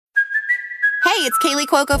it's Kaylee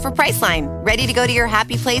Cuoco for Priceline. Ready to go to your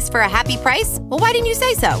happy place for a happy price? Well, why didn't you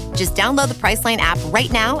say so? Just download the Priceline app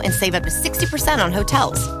right now and save up to 60% on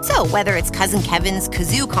hotels. So whether it's Cousin Kevin's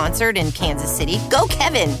Kazoo Concert in Kansas City, go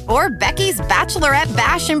Kevin, or Becky's Bachelorette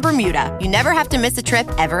Bash in Bermuda, you never have to miss a trip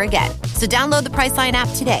ever again. So download the Priceline app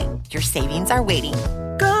today. Your savings are waiting.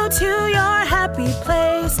 Go to your happy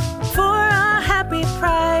place for a happy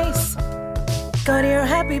price. Go to your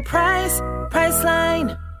happy price,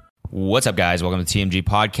 Priceline. What's up, guys? Welcome to TMG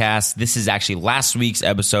Podcast. This is actually last week's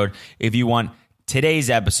episode. If you want today's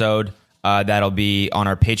episode, that'll be on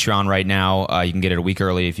our Patreon right now. You can get it a week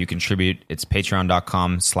early if you contribute. It's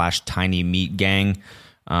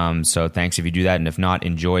patreon.com/tinymeatgang. So thanks if you do that. And if not,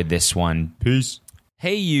 enjoy this one. Peace.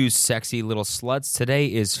 Hey, you sexy little sluts. Today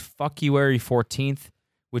is Fuckuary 14th,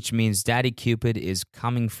 which means Daddy Cupid is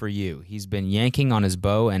coming for you. He's been yanking on his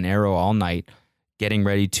bow and arrow all night, getting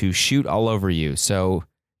ready to shoot all over you. So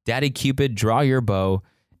Daddy Cupid, draw your bow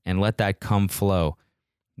and let that cum flow.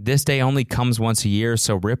 This day only comes once a year,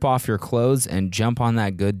 so rip off your clothes and jump on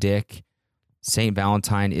that good dick. Saint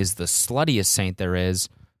Valentine is the sluttiest saint there is,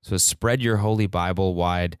 so spread your holy Bible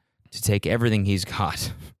wide to take everything he's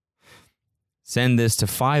got. Send this to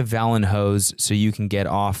 5 Valen hoes so you can get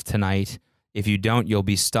off tonight. If you don't, you'll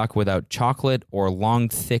be stuck without chocolate or long,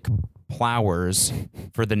 thick plowers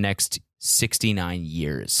for the next 69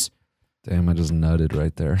 years. Damn, I just nutted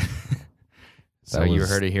right there. So you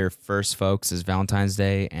heard it here first, folks. It's Valentine's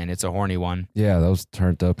Day, and it's a horny one. Yeah, that was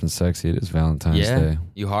turned up and sexy. It is Valentine's Day.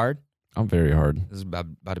 You hard? I'm very hard. This is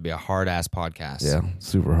about to be a hard-ass podcast. Yeah,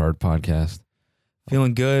 super hard podcast.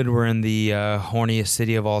 Feeling good. We're in the horniest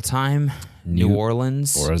city of all time, New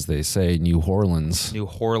Orleans. Or as they say, New Orleans. New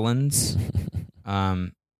Orleans.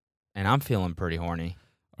 And I'm feeling pretty horny.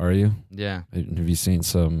 Are you? Yeah. Have you seen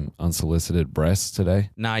some unsolicited breasts today?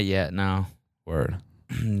 Not yet, no. Word.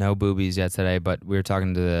 No boobies yet today, but we were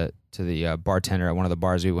talking to the bartender at one of the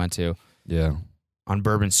bars we went to. Yeah. On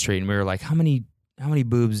Bourbon Street, and we were like, how many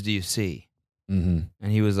boobs do you see? Mm-hmm.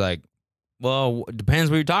 And he was like, well, it depends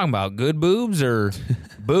what you're talking about. Good boobs or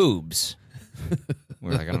boobs? We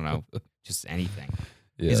were like, I don't know. Just anything.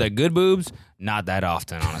 Yeah. He's like, good boobs? Not that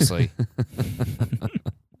often, honestly.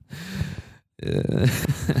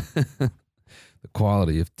 The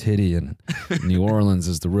quality of titty in New Orleans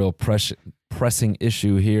is the real pressing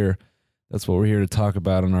issue here. That's what we're here to talk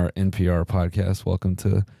about on our NPR podcast. Welcome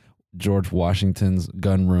to George Washington's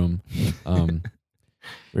gun room.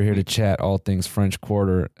 We're here to chat all things French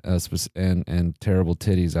Quarter and terrible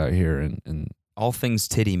titties out here and all things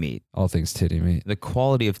titty meat. All things titty meat. The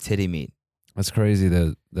quality of titty meat. That's crazy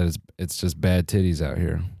that it's just bad titties out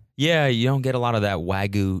here. Yeah, you don't get a lot of that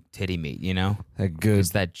Wagyu titty meat, you know? That good.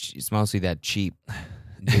 It's mostly that cheap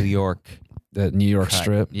New York. That New York cut.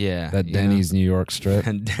 strip. Yeah. That Denny's New York strip.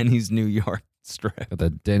 Denny's New York strip.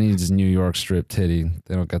 That Denny's New York strip titty.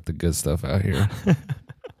 They don't got the good stuff out here.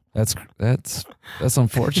 That's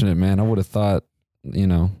unfortunate, man. I would have thought,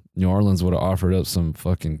 New Orleans would have offered up some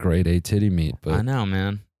fucking grade A titty meat. But I know,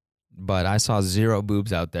 man. But I saw zero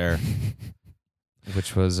boobs out there.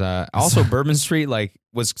 Which was also Bourbon Street,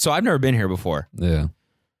 so I've never been here before. Yeah.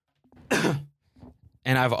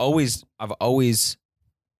 And I've always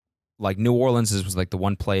like New Orleans was like the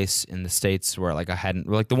one place in the States where I hadn't,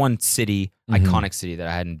 like the one city, iconic city that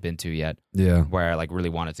I hadn't been to yet. Yeah. Where I really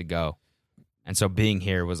wanted to go. And so being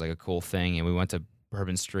here was like a cool thing. And we went to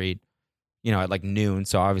Bourbon Street, at noon.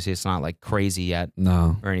 So obviously it's not crazy yet.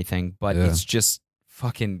 No. Or anything, but it's just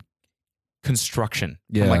fucking construction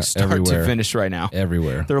from start everywhere. to finish right now.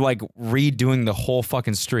 Everywhere. They're redoing the whole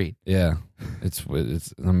fucking street. Yeah. It's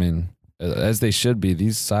I mean, as they should be.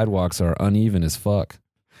 These sidewalks are uneven as fuck.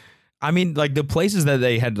 I mean, the places that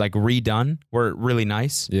they had redone were really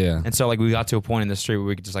nice. Yeah. And so we got to a point in the street where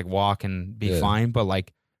we could just walk and be fine, but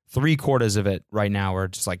 3/4 of it right now are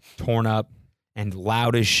just torn up and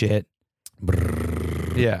loud as shit.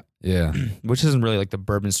 Brrr. Yeah. Yeah. Which isn't really the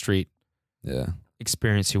Bourbon Street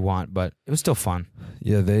experience you want, but it was still fun.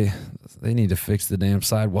 Yeah, they need to fix the damn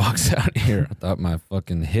sidewalks out here. I thought my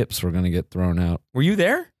fucking hips were going to get thrown out. Were you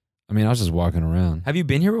there? I mean, I was just walking around. Have you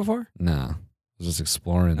been here before? Nah. I was just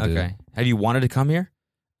exploring, dude. Okay. Have you wanted to come here?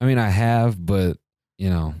 I mean, I have, but,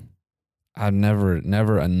 I've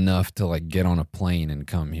never enough to get on a plane and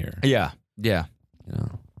come here. Yeah. Yeah.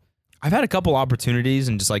 I've had a couple opportunities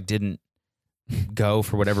and just didn't go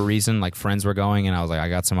for whatever reason. Friends were going and I was like, I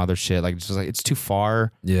got some other shit. It's too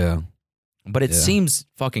far. Yeah. But it seems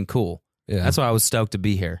fucking cool. Yeah. That's why I was stoked to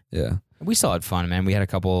be here. Yeah. We still had fun, man. We had a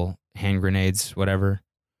couple hand grenades, whatever.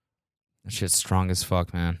 That shit's strong as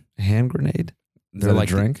fuck, man. Hand grenade? They're a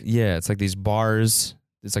drink? Yeah, it's these bars.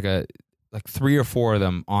 It's like 3 or 4 of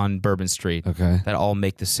them on Bourbon Street Okay. that all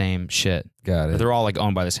make the same shit. Got it. They're all like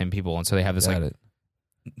owned by the same people, and so they have this Got it.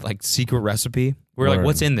 like secret recipe. We're like, Word.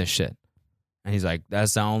 what's in this shit? And he's like,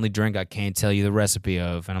 that's the only drink I can't tell you the recipe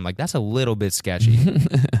of. And I'm like, that's a little bit sketchy.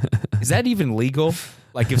 Is that even legal?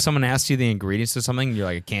 Like, if someone asks you the ingredients to something, you're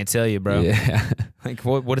like, I can't tell you, bro. Yeah. Like,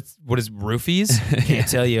 what is roofies? Can't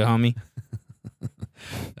tell you, homie.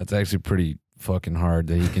 That's actually pretty fucking hard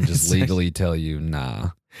that he can just legally tell you, nah.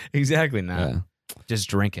 Exactly, nah. Yeah. Just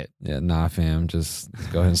drink it. Yeah, nah, fam. Just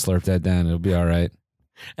go ahead and slurp that down. It'll be all right.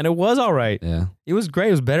 And it was all right. Yeah. It was great.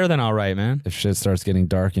 It was better than all right, man. If shit starts getting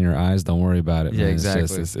dark in your eyes, don't worry about it. Yeah, Man.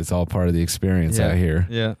 exactly. It's all part of the experience out here.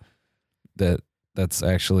 Yeah. That's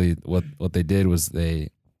actually what they did was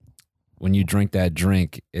when you drink that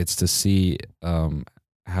drink, it's to see how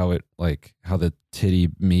the titty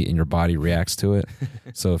meat in your body reacts to it.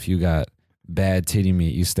 So if you got bad titty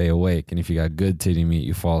meat, you stay awake, and if you got good titty meat,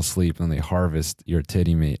 you fall asleep, and they harvest your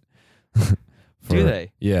titty meat. Do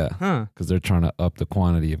they? Yeah. Huh. Because they're trying to up the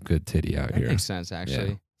quantity of good titty out That here. makes sense, actually.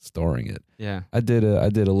 Yeah, storing it. Yeah. I did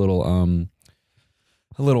a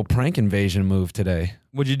little prank invasion move today.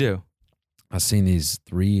 What'd you do? I seen these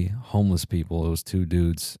 3 homeless people. It was 2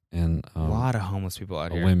 dudes and A lot of homeless people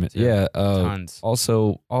out a here. women. too. Yeah, Tons.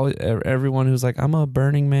 also everyone who's like, I'm a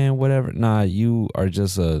Burning Man, whatever. Nah, you are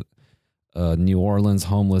just a New Orleans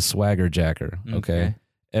homeless swagger jacker. Okay,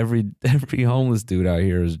 every homeless dude out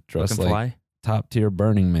here is dressed Looking like fly? top tier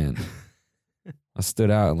Burning Man. I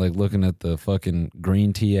stood out like looking at the fucking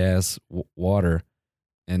green tea ass water,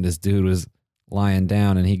 and this dude was lying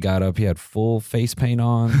down, and he got up. He had full face paint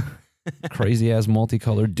on, crazy ass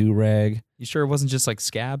multicolored do rag. You sure it wasn't just like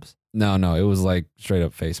scabs? No, it was like straight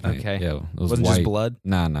up face paint. Okay. Yeah, it was Wasn't white. just blood?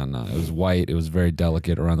 No. It was white. It was very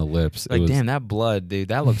delicate around the lips. Like, it was, damn, that blood, dude,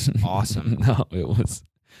 that looks awesome. No,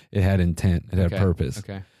 it had intent. It had Okay, purpose.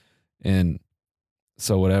 Okay. And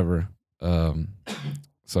so whatever.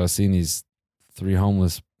 So I seen these 3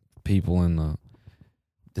 homeless people, and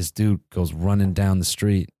this dude goes running down the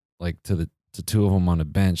street like to 2 of them on a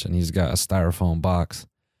bench, and he's got a styrofoam box,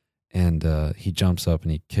 and he jumps up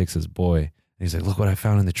and he kicks his boy, and he's like, "Look what I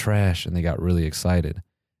found in the trash!" And they got really excited.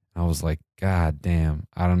 I was like, God damn,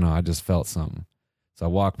 I don't know, I just felt something. So I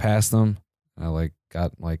walked past them, and I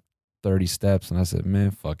got 30 steps, and I said,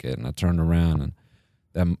 man, fuck it. And I turned around, and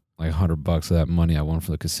that like $100 of that money I won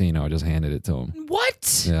from the casino, I just handed it to him.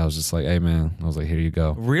 What? Yeah, I was just like, hey man, I was like, here you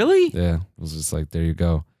go. Really? Yeah, I was just like, there you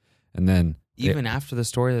go. And then Even after the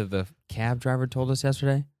story that the cab driver told us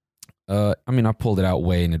yesterday? I mean, I pulled it out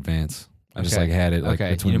way in advance. I just Okay. had it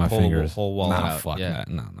Okay. between You my didn't pull the fingers. whole wallet nah, out. fuck Yeah. that.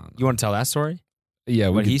 No. You want to tell that story? Yeah,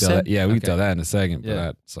 we What could he tell said? that. Yeah, we could Okay. tell that in a second.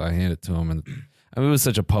 Yeah. So I handed it to him, and I mean, it was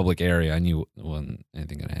such a public area. I knew it wasn't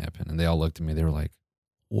anything gonna happen, and they all looked at me. They were like,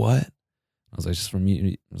 "What?" I was like, "Just from you."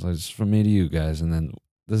 I was like, "Just from me to you guys." And then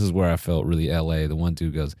this is where I felt really LA. The one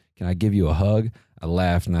dude goes, "Can I give you a hug?" I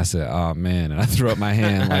laughed and I said, "Oh man!" And I threw up my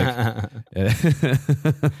hand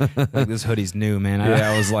Like, this hoodie's new, man.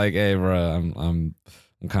 Yeah, I was like, "Hey, bro, I'm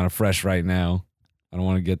kind of fresh right now. I don't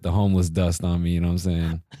want to get the homeless dust on me. You know what I'm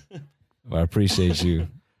saying?" But I appreciate you.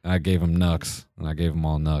 And I gave him nucks, and I gave them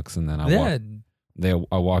all nucks, and then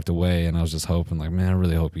I walked away, and I was just hoping, like, man, I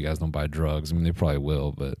really hope you guys don't buy drugs. I mean, they probably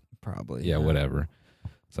will, but Probably. yeah, whatever.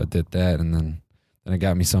 So I did that, and then it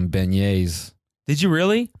got me some beignets. Did you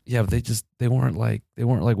really? Yeah, but they weren't like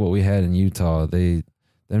what we had in Utah. Them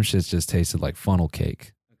shits just tasted like funnel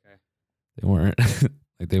cake. Okay.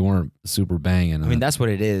 They weren't super banging. I mean, that's what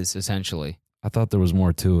it is, essentially. I thought there was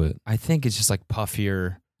more to it. I think it's just like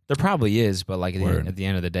puffier. There probably is, but like Word. at the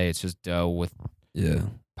end of the day, it's just dough with Yeah.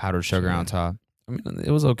 powdered sugar Sure. on top. I mean,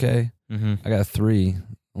 it was okay. Mm-hmm. I got 3.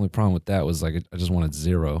 Only problem with that was like I just wanted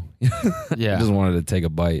 0. Yeah. I just wanted to take a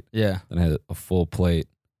bite. Yeah. Then I had a full plate.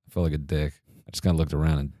 I felt like a dick. I just kind of looked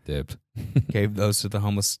around and dipped. Gave those to the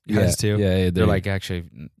homeless guys too. Yeah, They're like, actually,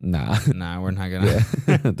 nah. nah, we're not gonna.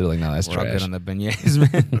 Yeah. They're like, no, that's We're all trash. good on the beignets,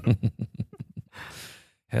 man.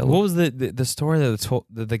 Hell, What was the story that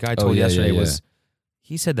the guy told yeah, yesterday yeah. was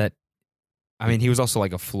he said that, I mean, he was also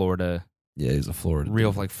like a Florida, yeah, he's a Florida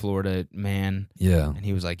real dude. like Florida man, Yeah, and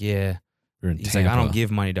he was like, yeah, you're in he's Tampa. like, I don't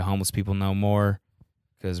give money to homeless people no more,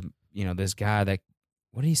 because this guy that,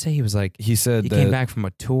 what did he say? He was like, He said he that came back from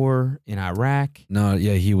a tour in Iraq. No,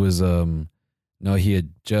 yeah, he was. No, he had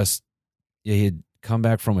just. Yeah, he had come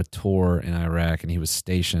back from a tour in Iraq, and he was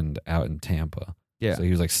stationed out in Tampa. Yeah. so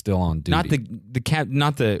he was like still on duty. Not the cab,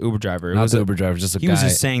 not the Uber driver. It not was the a- Uber driver, just a He guy. was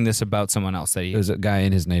just saying this about someone else that it he. was a guy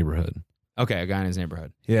in his neighborhood. Okay, a guy in his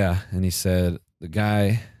neighborhood. Yeah, and he said the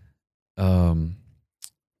guy,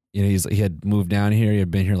 he had moved down here. He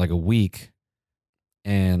had been here like a week,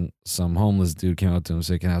 and some homeless dude came up to him and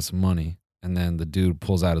said, "Can I have some money?" and then the dude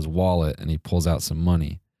pulls out his wallet and he pulls out some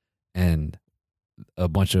money, and a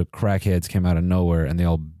bunch of crackheads came out of nowhere and they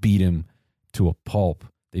all beat him to a pulp.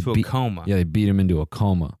 A coma. Yeah, they beat him into a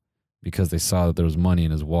coma because they saw that there was money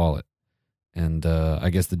in his wallet. And I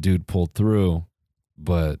guess the dude pulled through,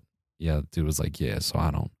 but yeah, the dude was like, yeah, so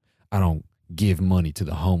I don't give money to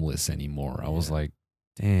the homeless anymore. I was like,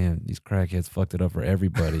 damn, these crackheads fucked it up for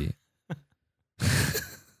everybody.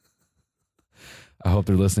 I hope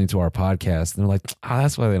they're listening to our podcast. And they're like,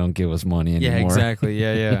 that's why they don't give us money anymore. Yeah, exactly.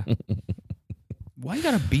 Yeah. Why you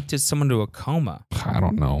gotta beat someone to a coma? I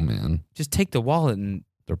don't know, man. Just take the wallet and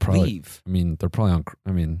they're probably, leave. I mean, they're probably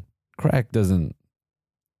on. Crack doesn't.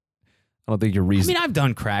 I don't think you're reason. I've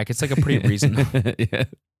done crack. It's like a pretty reasonable. Yeah,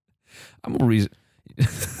 I'm a reason.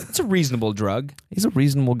 It's a reasonable drug. He's a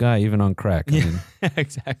reasonable guy, even on crack. I mean.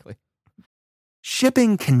 Exactly.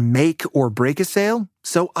 Shipping can make or break a sale,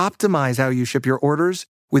 so optimize how you ship your orders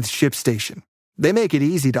with ShipStation. They make it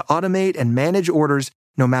easy to automate and manage orders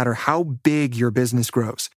no matter how big your business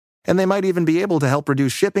grows. And they might even be able to help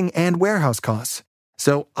reduce shipping and warehouse costs.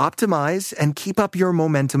 So optimize and keep up your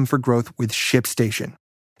momentum for growth with ShipStation.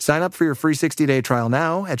 Sign up for your free 60-day trial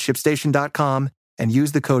now at ShipStation.com and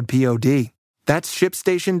use the code POD. That's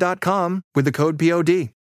ShipStation.com with the code POD.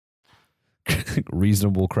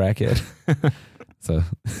 Reasonable crackhead. So,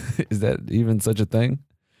 is that even such a thing?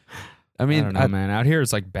 I mean, I don't know, man. Out here,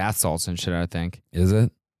 it's like bath salts and shit, I think. Is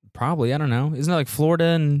it? Probably. I don't know. Isn't it like Florida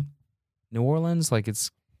and New Orleans? Like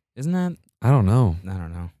isn't that? I don't know. I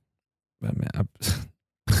don't know. I mean,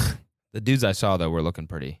 The dudes I saw, though, were looking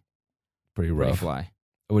pretty pretty rough. fly.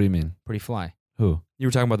 What do you mean? Pretty fly. Who? You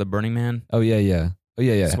were talking about the Burning Man? Oh, yeah. Oh,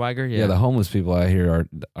 yeah. Swagger? Yeah, the homeless people out here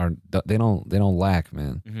are they don't lack,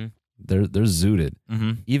 man. Mm-hmm. They're zooted.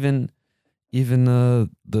 Mm-hmm. Even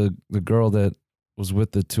the girl that was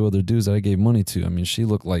with the two other dudes that I gave money to, I mean, she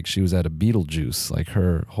looked like she was at a Beetlejuice. Like,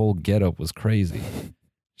 her whole getup was crazy.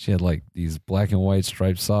 She had like these black and white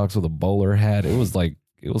striped socks with a bowler hat. It was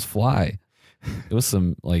fly. It was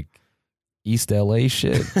some like East LA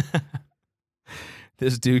shit.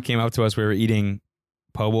 This dude came up to us. We were eating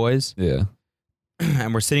po' boys. Yeah.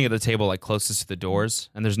 And we're sitting at the table like closest to the doors,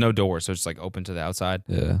 and there's no door, so it's like open to the outside.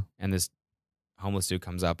 Yeah. And this homeless dude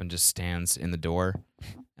comes up and just stands in the door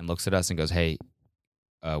and looks at us and goes, "Hey,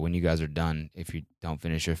 when you guys are done, if you don't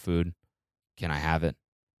finish your food, can I have it?"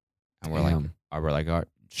 And we're like, "All right,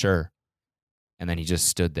 sure." And then he just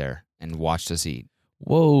stood there and watched us eat.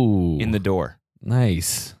 Whoa. In the door.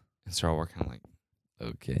 Nice. And so we're kind of like,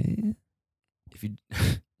 okay. If you,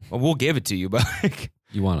 well, we'll give it to you, but like,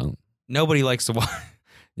 you want to. Nobody likes to watch.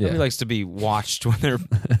 Yeah. Nobody likes to be watched when they're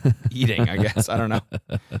eating, I guess. I don't know.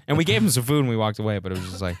 And we gave him some food and we walked away, but it was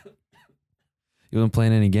just like. You weren't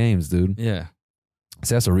playing any games, dude. Yeah.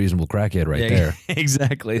 See, that's a reasonable crackhead right there.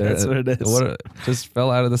 Exactly. That's what it is. Just fell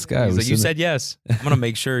out of the sky. He's like, you said yes. I'm going to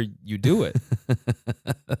make sure you do it.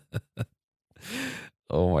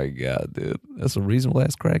 Oh my God, dude. That's a reasonable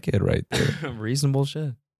ass crackhead right there. Reasonable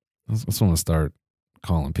shit. I just want to start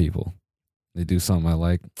calling people. They do something I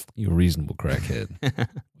like. You a reasonable crackhead.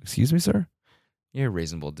 Excuse me, sir? You're a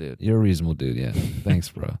reasonable dude. You're a reasonable dude, yeah. Thanks,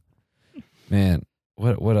 bro. Man,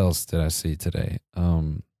 what else did I see today? I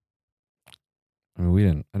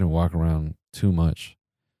mean, I didn't walk around too much.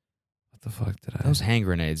 What the fuck did I? Those hand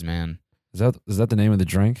grenades, man. Is that the name of the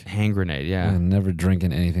drink? Hand grenade, yeah. I'm never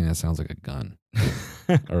drinking anything that sounds like a gun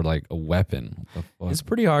or like a weapon. What the fuck? It's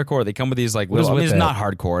pretty hardcore. They come with these like What is little. I mean, with it's that? not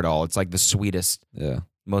hardcore at all. It's like the sweetest, Yeah.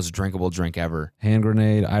 most drinkable drink ever. Hand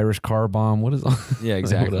grenade, Irish car bomb. What is? Yeah,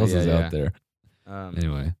 exactly. What else is Yeah. out there?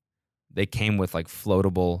 Anyway, They came with like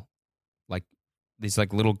floatable, like these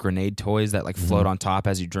like little grenade toys that like float on top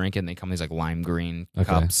as you drink it. And they come in these like lime green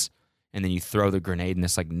cups, and then you throw the grenade in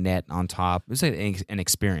this like net on top. It's like an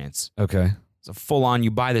experience. okay. It's a full on.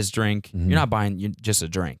 You buy this drink. You're not buying just a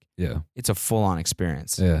drink. Yeah. It's a full on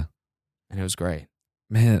experience. Yeah. And it was great.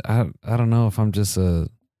 Man, I don't know if I'm just a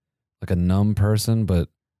numb person, but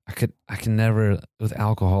I can never with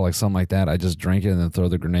alcohol like something like that. I just drink it and then throw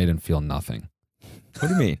the grenade and feel nothing. What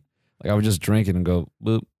do you mean? Like I would just drink it and go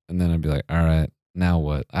boop, and then I'd be like, all right, now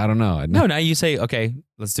what? I don't know. No, now you say, okay,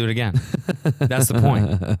 let's do it again. That's the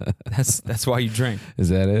point. That's why you drink. Is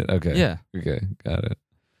that it? Okay. Yeah. Okay, got it.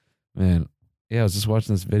 Man, yeah, I was just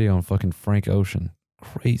watching this video on fucking Frank Ocean.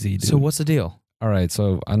 Crazy, dude. So what's the deal? All right,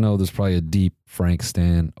 so I know there's probably a deep Frank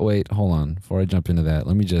stan. Oh, wait, hold on. Before I jump into that,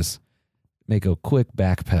 let me just make a quick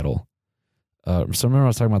backpedal. So remember I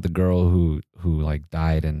was talking about the girl who like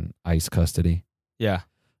died in ICE custody? Yeah.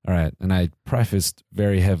 All right, and I prefaced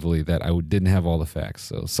very heavily that I didn't have all the facts,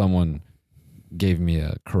 so someone gave me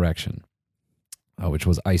a correction. which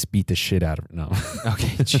was Ice beat the shit out of her. No.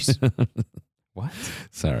 Okay, jeez. What?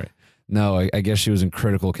 Sorry. No, I guess she was in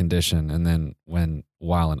critical condition, and then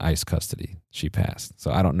while in ICE custody, she passed.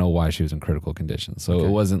 So I don't know why she was in critical condition. So It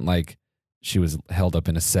wasn't like she was held up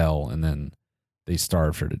in a cell and then they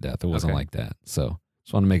starved her to death. It wasn't like that. So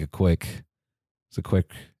just want to make a quick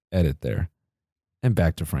edit there. And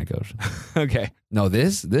back to Frank Ocean. Okay. No,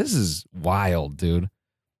 this is wild, dude.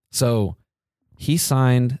 So he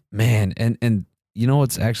signed, man, and you know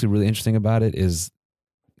what's actually really interesting about it is,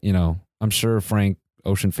 I'm sure Frank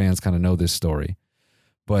Ocean fans kind of know this story,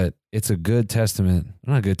 but it's a good testament,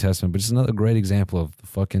 not a good testament, but just another great example of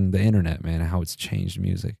the internet, man, and how it's changed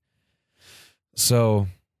music. So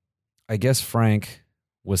I guess Frank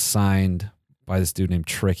was signed by this dude named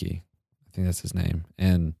Tricky. I think that's his name.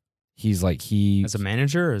 And he's like, as a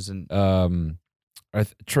manager or as an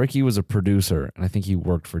Tricky was a producer, and I think he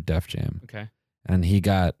worked for Def Jam. Okay. And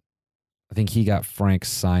I think he got Frank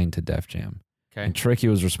signed to Def Jam. Okay. And Tricky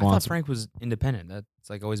was responsible. I thought Frank was independent. That's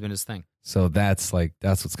like always been his thing. So that's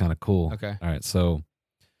what's kind of cool. Okay. All right. So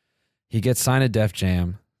he gets signed to Def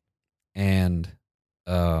Jam, and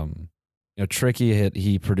Tricky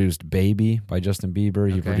he produced "Baby" by Justin Bieber.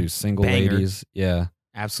 He produced "Single Banger. Ladies." Yeah.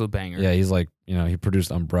 Absolute banger. Yeah. He's like, he produced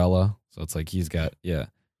 "Umbrella," so it's like he's got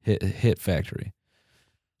hit factory.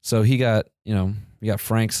 So he got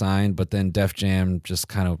Frank signed, but then Def Jam just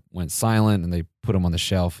kind of went silent, and they put him on the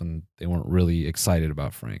shelf, and they weren't really excited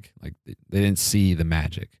about Frank. Like they didn't see the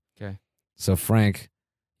magic. Okay. So Frank,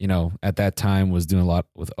 at that time was doing a lot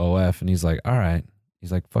with OF, and he's like, all right.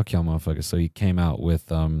 He's like, fuck y'all motherfuckers. So he came out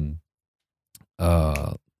with Orange,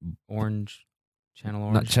 Channel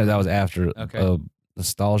Orange. That was after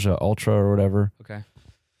Nostalgia Ultra or whatever. Okay.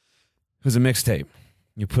 It was a mixtape.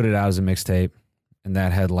 You put it out as a mixtape, and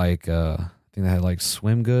that had I think that had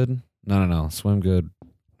Swim Good. No, Swim Good.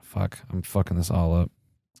 Fuck, I'm fucking this all up.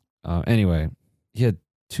 Anyway, he had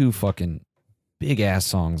 2 fucking big ass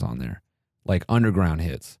songs on there, like underground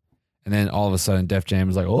hits. And then all of a sudden, Def Jam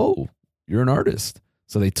was like, "Oh, you're an artist."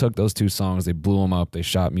 So they took those 2 songs, they blew them up, they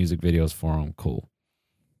shot music videos for them. Cool.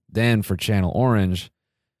 Then for Channel Orange,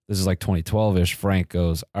 this is like 2012-ish, Frank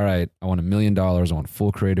goes, all right, I want $1 million. I want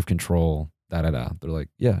full creative control, da-da-da. They're like,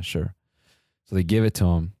 yeah, sure. So they give it to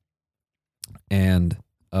him. And,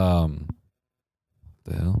 the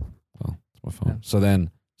hell? Well, it's my phone. So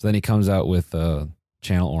then he comes out with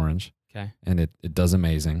Channel Orange. Okay. And it does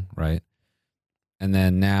amazing, right? And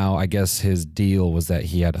then now I guess his deal was that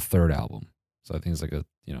he had a 3rd album. So I think it's like a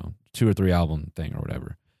 2 or 3 album thing or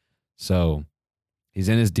whatever. So he's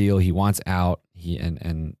in his deal. He wants out.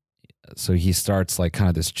 So he starts like kind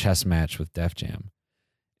of this chess match with Def Jam,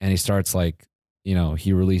 and he starts like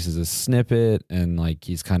he releases a snippet, and like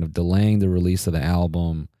he's kind of delaying the release of the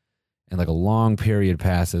album, and like a long period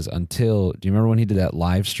passes until. Do you remember when he did that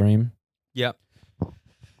live stream? Yep.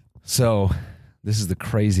 So this is the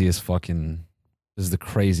craziest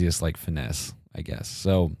like finesse, I guess.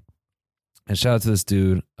 So. And shout out to this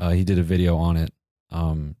dude. He did a video on it.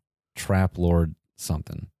 Trap Lord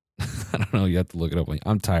something. I don't know. You have to look it up.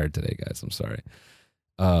 I'm tired today, guys. I'm sorry.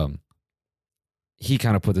 He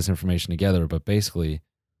kind of put this information together, but basically,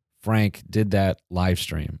 Frank did that live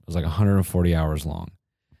stream. It was like 140 hours long.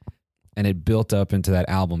 And it built up into that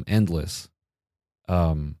album, Endless,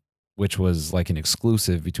 which was like an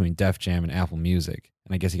exclusive between Def Jam and Apple Music.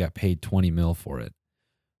 And I guess he got paid $20 million for it.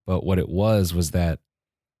 But what it was that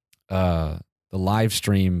the live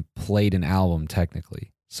stream played an album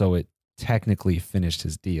technically. So it technically finished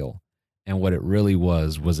his deal. And what it really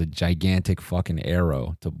was a gigantic fucking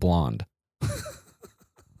arrow to Blonde.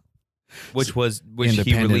 Which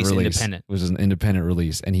he released independent. Which was an independent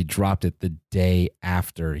release. And he dropped it the day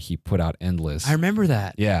after he put out Endless. I remember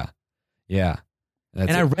that. Yeah. Yeah.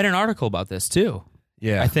 I read an article about this too.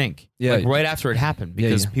 Yeah. I think. Yeah. Like right after it happened,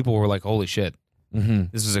 because people were like, holy shit. Mm-hmm.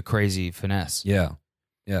 This is a crazy finesse. Yeah.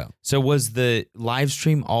 Yeah. So was the live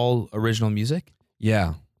stream all original music?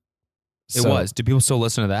 Yeah. It was. Do people still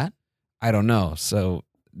listen to that? I don't know. So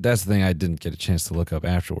that's the thing I didn't get a chance to look up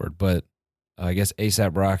afterward. But I guess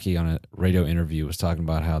A$AP Rocky on a radio interview was talking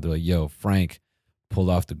about how they're like, yo, Frank pulled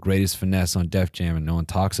off the greatest finesse on Def Jam and no one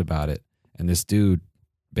talks about it. And this dude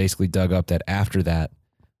basically dug up that after that,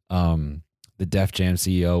 the Def Jam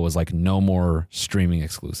CEO was like, no more streaming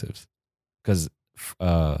exclusives. Because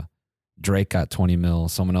Drake got 20 mil,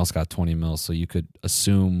 someone else got 20 mil. So you could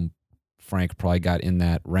assume Frank probably got in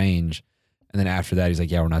that range. And then after that, he's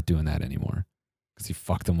like, yeah, we're not doing that anymore. Because he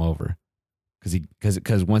fucked them over.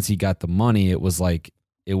 Because once he got the money, it was like,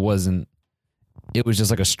 it was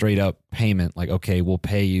just like a straight up payment. Like, okay, we'll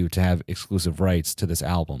pay you to have exclusive rights to this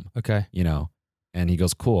album. Okay. You know? And he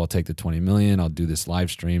goes, cool, I'll take the 20 million. I'll do this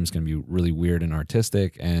live stream. It's going to be really weird and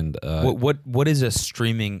artistic. And what is a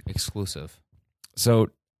streaming exclusive? So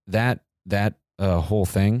that whole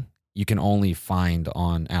thing you can only find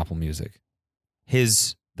on Apple Music.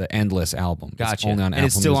 The Endless album. Gotcha. It's only on and Apple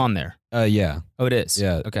it's still Music. on there. Yeah. Oh, it is.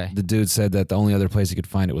 Yeah. Okay. The dude said that the only other place he could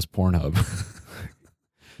find it was Pornhub.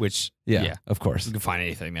 Which yeah, of course. you can find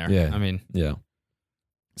anything there. Yeah. I mean, Yeah.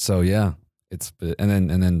 So yeah, and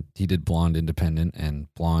then he did Blonde Independent, and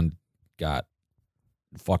Blonde got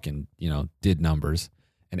fucking, did numbers,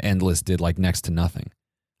 and Endless did like next to nothing.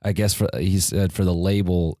 I guess he said for the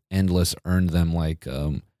label, Endless earned them like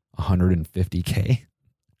 $150K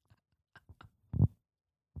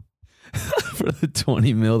for the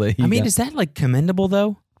 20 mil that he got. is that like commendable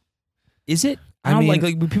though? Is it? I don't like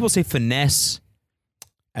when people say finesse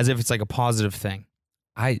as if it's like a positive thing.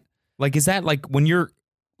 Is that like when you're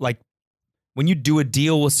like when you do a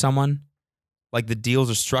deal with someone, like the deals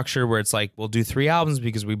are structured where it's like, we'll do 3 albums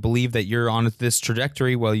because we believe that you're on this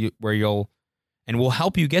trajectory and we'll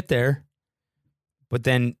help you get there. But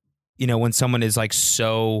then, when someone is like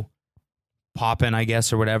so poppin', I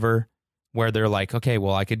guess, or whatever, where they're like, okay,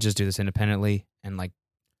 well, I could just do this independently, and like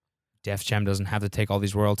Def Jam doesn't have to take all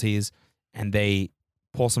these royalties, and they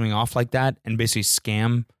pull something off like that and basically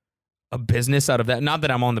scam a business out of that. Not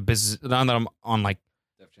that I'm on the business, not that I'm on like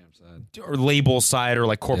Def Jam side or label side or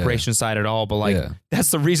like corporation side at all, but like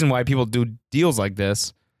that's the reason why people do deals like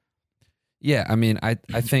this. Yeah,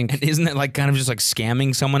 I think... And isn't it like kind of just like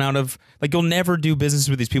scamming someone out of... Like you'll never do business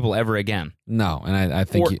with these people ever again. No, and I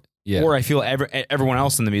think... Or I feel everyone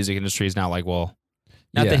else in the music industry is now like, well...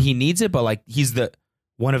 Not that he needs it, but like he's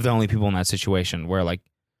one of the only people in that situation where like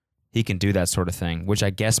he can do that sort of thing, which I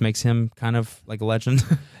guess makes him kind of like a legend.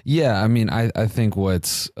 Yeah, I think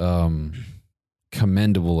what's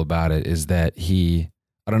commendable about it is that I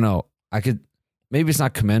don't know, maybe it's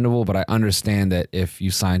not commendable, but I understand that if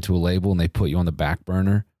you sign to a label and they put you on the back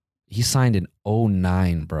burner, he signed in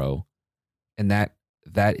 2009, bro. And that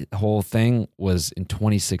whole thing was in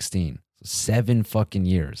 2016. So 7 fucking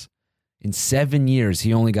years. In 7 years,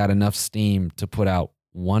 he only got enough steam to put out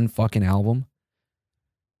 1 fucking album.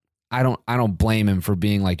 I don't blame him for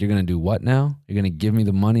being like, you're going to do what now? You're going to give me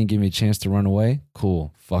the money, give me a chance to run away?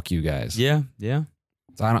 Cool. Fuck you guys. Yeah, yeah.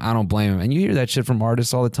 So I don't blame him. And you hear that shit from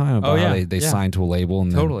artists all the time about how they sign to a label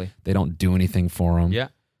and then they don't do anything for them. Yeah,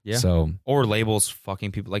 yeah. So, or labels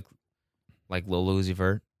fucking people like Lil Uzi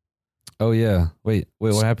Vert. Oh yeah. Wait,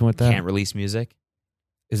 what happened with that? Can't release music.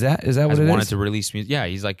 Is that what it wanted is? to release music. Yeah,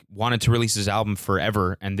 he's like wanted to release his album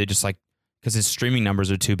forever, and they just like, because his streaming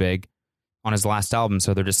numbers are too big on his last album,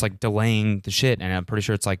 so they're just like delaying the shit, and I'm pretty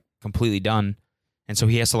sure it's like completely done, and so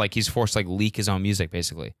he has to like, he's forced to like leak his own music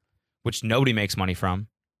basically, which nobody makes money from.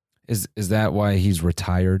 Is that why he's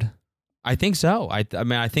retired? I think so. I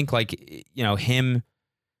think like, him,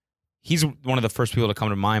 he's one of the first people to come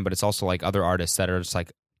to mind, but it's also like other artists that are just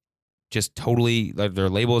like, just totally, like their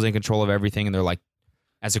label is in control of everything, and they're like,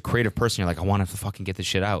 as a creative person, you're like, I want to fucking get this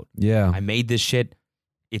shit out. Yeah. I made this shit.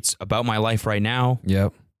 It's about my life right now.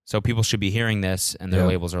 Yep. So people should be hearing this, and their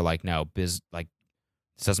labels are like, no, this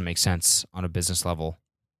doesn't make sense on a business level.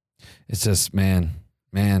 It's just, man.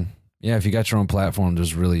 Yeah, if you got your own platform,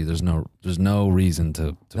 there's no reason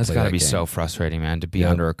to That's play got to that be game. so frustrating, man, to be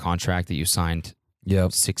under a contract that you signed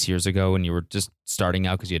 6 years ago, and you were just starting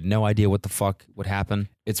out because you had no idea what the fuck would happen.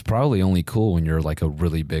 It's probably only cool when you're like a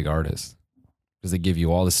really big artist, because they give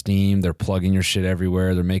you all the steam. They're plugging your shit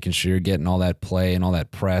everywhere. They're making sure you're getting all that play and all that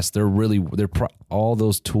press. All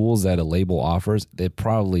those tools that a label offers, it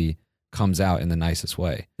probably comes out in the nicest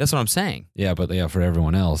way. That's what I'm saying. Yeah, but for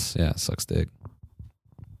everyone else, it sucks dick.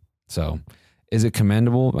 So, is it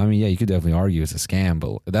commendable? I mean, yeah, you could definitely argue it's a scam,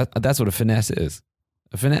 but that's what a finesse is.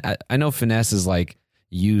 I know finesse is like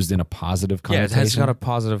used in a positive connotation. Yeah, it has got a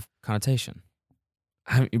positive connotation.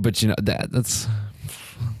 But that's.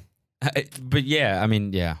 But yeah, I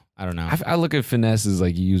mean, yeah, I don't know. I look at finesse as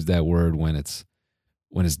like you use that word when it's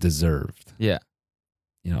deserved. Yeah.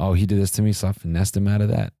 He did this to me, so I finessed him out of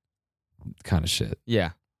that kind of shit.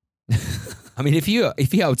 Yeah. I mean, if you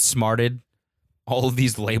outsmarted all of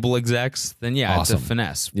these label execs, then yeah, awesome. It's a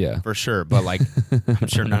finesse. Yeah. For sure. But like, I'm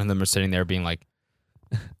sure none of them are sitting there being like,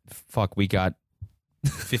 fuck, we got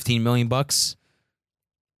 $15 million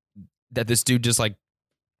that this dude just like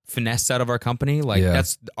finessed out of our company. Like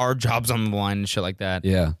that's our jobs on the line and shit like that.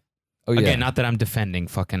 Yeah. Oh yeah. Again, not that I'm defending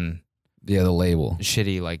fucking the label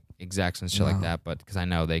shitty like execs and shit like that, but because I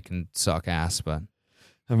know they can suck ass. But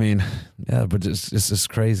I mean, yeah, but it's just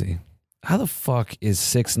crazy. How the fuck is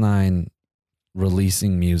 6ix9ine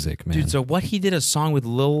releasing music, man? Dude, so what, he did a song with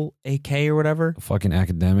Lil AK or whatever? Fucking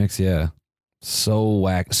Academics, yeah. So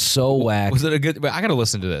whack. So whack. Was it a good? I gotta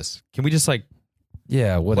listen to this. Can we just like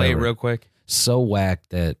Yeah, whatever. play it real quick? So whack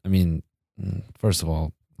that, I mean, first of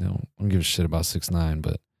all, I don't give a shit about 6ix9ine,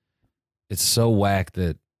 but it's so whack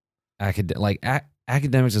that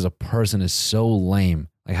academics as a person is so lame.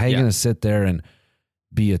 Like, how you gonna sit there and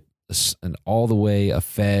be an all the way a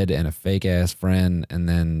fed and a fake ass friend, and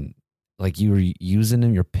then like you were using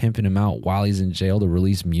him, you're pimping him out while he's in jail to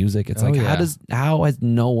release music. It's how has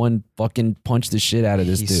no one fucking punched the shit out of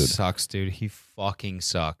this dude? He sucks, dude. He fucking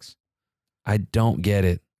sucks. I don't get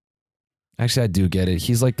it. Actually, I do get it.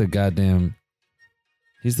 He's like the goddamn.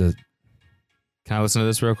 He's the. Can I listen to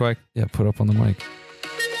this real quick? Yeah, put up on the mic.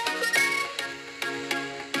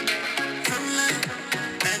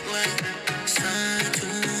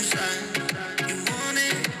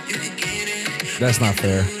 That's not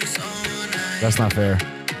fair. That's not fair.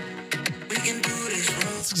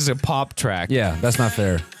 This is a pop track. Yeah, that's not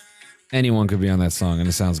fair. Anyone could be on that song, and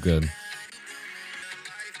it sounds good.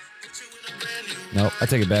 Nope, I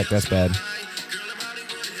take it back. That's bad.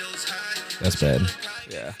 That's bad.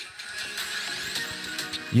 Yeah.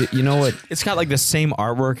 You know what? It's got like the same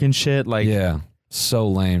artwork and shit. Like, Yeah, so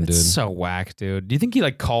lame, dude. it's so whack, dude. Do you think he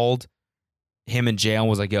like called him in jail and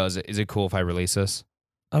was like, "Yo, is it cool if I release this?"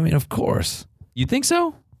 I mean, of course. You think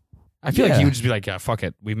so? I feel like Yeah. he would just be like, "Yeah, fuck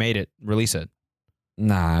it, we made it, release it."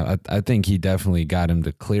 Nah, I think he definitely got him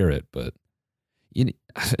to clear it, but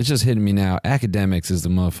it's just hitting me now. Academics is the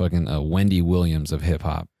motherfucking Wendy Williams of hip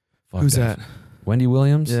hop. Who's that? Wendy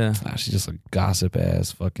Williams? Yeah. Nah, she's just a gossip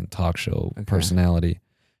ass fucking talk show personality.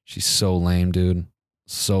 She's so lame, dude.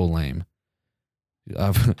 So lame.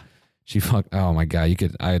 She oh my god, you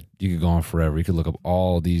could go on forever. You could look up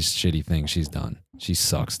all these shitty things she's done. She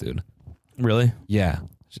sucks, dude. Really? Yeah.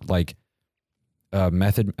 Like I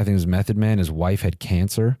think it was Method Man, his wife had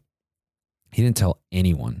cancer. He didn't tell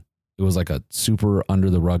anyone. It was like a super under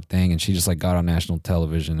the rug thing, and she just like got on national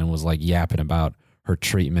television and was like yapping about her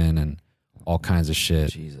treatment and all kinds of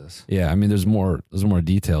shit. Jesus. Yeah, I mean there's more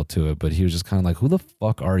detail to it, but he was just kind of like, who the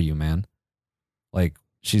fuck are you, man? Like,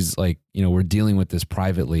 she's like, we're dealing with this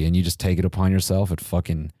privately, and you just take it upon yourself at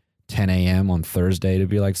fucking 10 a.m. on Thursday to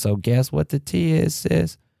be like, so guess what the tea is,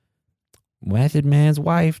 sis? Method Man's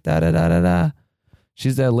wife, da-da-da-da-da.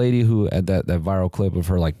 She's that lady who had that viral clip of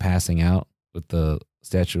her like passing out with the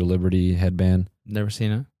Statue of Liberty headband. Never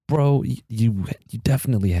seen it. Bro, you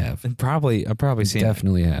definitely have. I've probably seen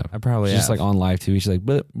Definitely have. I probably She's have. just like on live TV. She's like,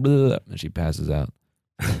 blah, blah, and she passes out.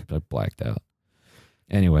 Like blacked out.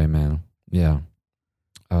 Anyway, man. Yeah.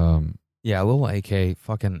 Yeah, little AK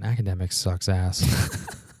fucking academic sucks ass.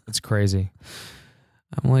 It's crazy.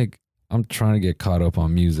 I'm trying to get caught up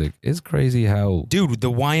on music. It's crazy how... Dude,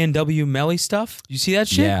 the YNW Melly stuff? You see that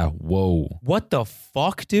shit? Yeah, whoa. What the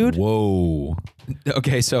fuck, dude? Whoa.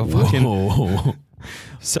 Okay, so fucking... Whoa.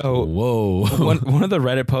 So, whoa. one of the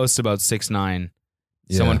Reddit posts about 6ix9ine,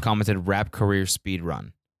 someone Yeah. commented, rap career speed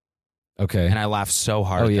run. Okay. And I laughed so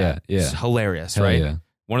hard at that. yeah. It's hilarious, Hell right? yeah.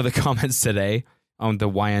 One of the comments today on the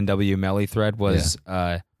YNW Melly thread was,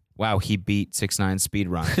 wow, he beat 6ix9ine's speed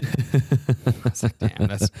run. I was like, damn,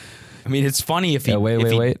 that's... I mean, it's funny if he...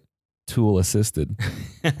 Wait. Tool assisted.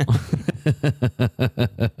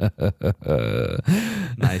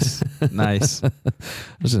 Nice.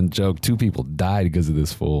 That's a joke. 2 people died because of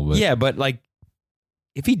this fool. But Yeah, but like,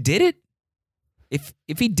 if he did it, if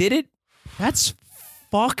he did it, that's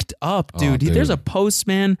fucked up, dude. Dude. There's a post,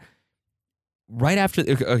 man, right after...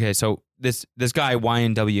 Okay, so this guy,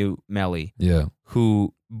 YNW Melly, Yeah.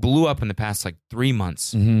 who blew up in the past like 3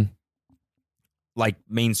 months, Mm-hmm. like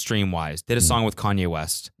mainstream wise, did a song with Kanye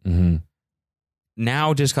West. Mm-hmm.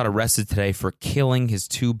 Now just got arrested today for killing his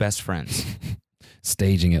 2 best friends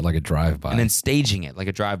Staging it like a drive-by. and then staging it like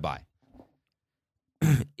a drive-by.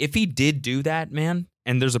 If he did do that, man,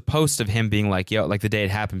 and there's a post of him being like, yo, like the day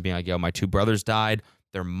it happened, being like, yo, my 2 brothers died.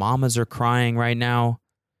 Their mamas are crying right now.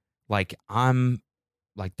 Like,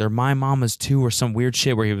 they're my mamas too, or some weird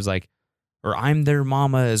shit where he was like, or I'm their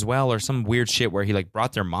mama as well, or some weird shit where he like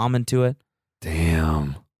brought their mom into it.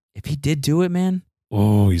 Damn. If he did do it, man,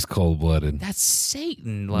 Oh, he's cold-blooded. that's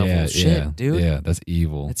Satan level shit, dude. Yeah, that's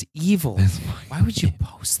evil. That's evil. Why would you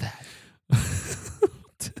post that?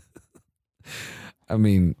 I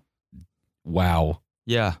mean, wow.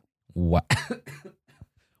 Yeah. Wow.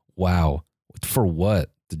 Wow. For what?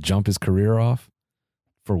 To jump his career off?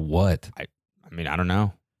 For what? I mean, I don't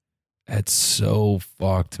know. That's so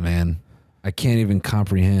fucked, man. I can't even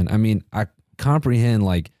comprehend. I mean, I comprehend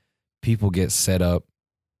like people get set up,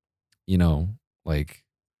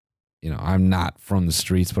 I'm not from the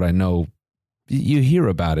streets, but I know you hear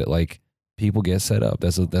about it. Like people get set up.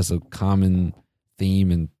 That's a common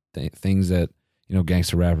theme in things that,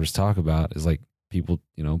 gangster rappers talk about is like people,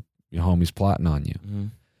 your homies plotting on you. Mm-hmm.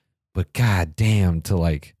 But goddamn,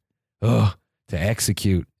 to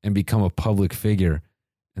execute and become a public figure,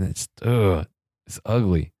 and it's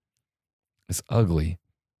ugly. It's ugly.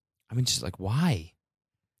 I mean, just like, why?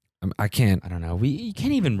 I can't. I don't know. You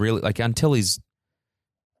can't even really, like, until he's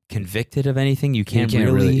convicted of anything, you can't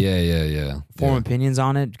really form yeah. opinions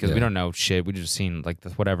on it, because Yeah. we don't know shit. We just seen like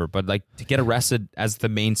whatever. But like, to get arrested as the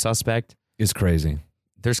main suspect, It's crazy.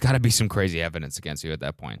 there's got to be some crazy evidence against you at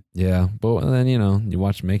that point. Yeah, but then you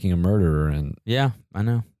watch Making a Murderer, and Yeah, I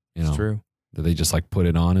know. It's true. that they just like put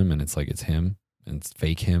it on him, and it's like it's him, and it's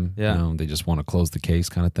fake him. Yeah. They just want to close the case,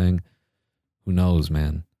 kind of thing. Who knows,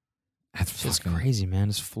 man? That's It's just fucking crazy,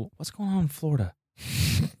 man. What's going on in Florida?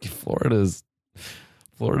 Florida's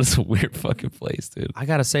a weird fucking place, dude. I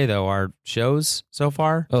gotta say though, our shows so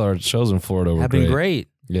far Oh, our shows in Florida were have been great.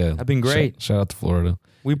 Yeah, Have been great. Shout out to Florida.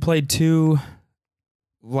 We played 2,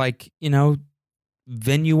 like,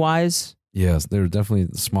 venue wise, Yes, they were definitely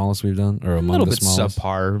the smallest we've done, or a among little the bit smallest.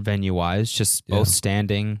 subpar venue wise, just Yeah. both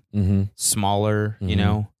standing, Mm-hmm. smaller,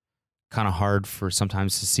 Mhm. kind of hard for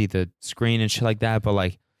sometimes to see the screen and shit like that. But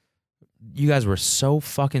like, you guys were so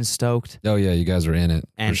fucking stoked, Oh yeah, you guys are in it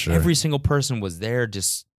and for sure. every single person was there,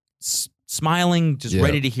 just smiling, just Yeah.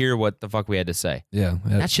 ready to hear what the fuck we had to say. yeah,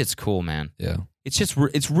 That shit's cool, man. yeah, It's just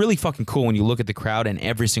it's really fucking cool when you look at the crowd and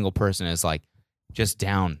every single person is like just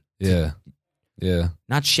down, yeah, yeah,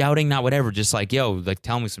 not shouting, not whatever, just like, yo, like,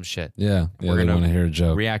 tell me some shit, yeah. We're They gonna want to hear a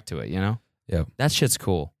joke. react to it, Yeah. That shit's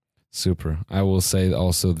cool. Super. I will say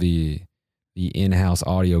also the in-house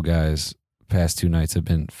audio guys past 2 nights have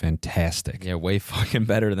been fantastic. Yeah, way fucking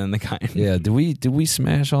better than the guy. Yeah. Did we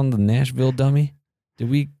smash on the Nashville dummy? Did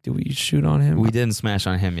we shoot on him? We didn't smash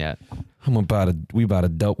on him yet. We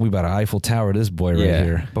about to Eiffel Tower this boy right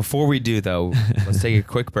here. Before we do though, let's take a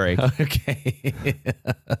quick break. Okay.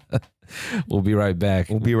 We'll be right back.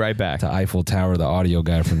 We'll be right back. To Eiffel Tower, the audio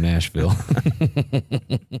guy from Nashville.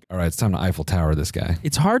 All right, it's time to Eiffel Tower this guy.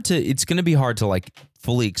 It's going to be hard to like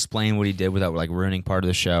fully explain what he did without like ruining part of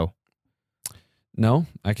the show. No,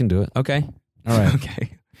 I can do it. Okay. All right.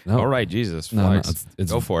 Okay. No. All right, Jesus. No, Flex.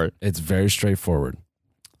 it's Go for it. It's very straightforward.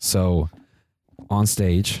 So, on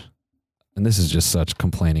stage, and this is just such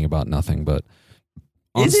complaining about nothing, but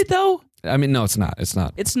Is it though? I mean, no, it's not. It's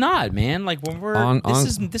not. It's not, man. Like when we're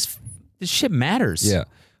this shit matters. Yeah.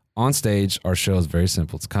 On stage, our show is very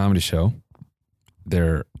simple. It's a comedy show.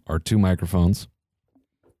 There are 2 microphones,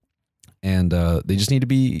 and they just need to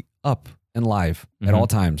be up and live at all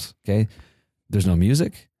times. Okay. There's no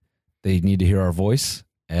music. They need to hear our voice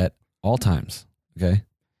at all times. Okay.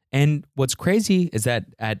 And what's crazy is that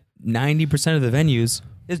at 90% of the venues,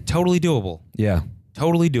 it's totally doable. Yeah.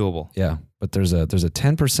 Totally doable. Yeah. But there's a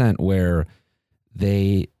 10% where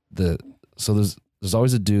there's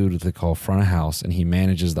always a dude that they call front of house, and he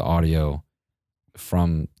manages the audio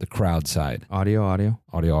from the crowd side.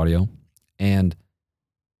 Audio. And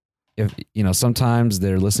if sometimes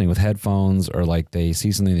they're listening with headphones, or like they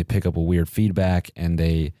see something, they pick up a weird feedback and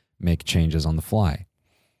they make changes on the fly.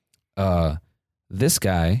 This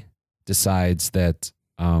guy decides that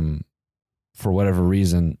for whatever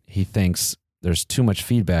reason he thinks there's too much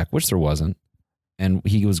feedback, which there wasn't, and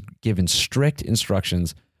he was given strict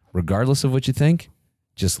instructions: regardless of what you think,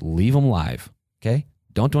 just leave them live. Okay,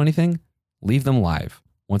 don't do anything, leave them live.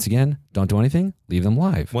 Once again, don't do anything, leave them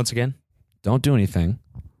live. Once again. Don't do anything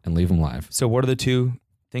and leave them live. So what are the 2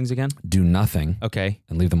 things again? Do nothing Okay.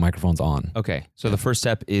 and leave the microphones on. Okay. So the first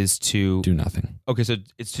step is to Do nothing. Okay, so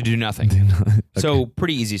it's to do nothing. Okay. So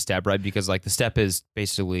pretty easy step, right? Because like the step is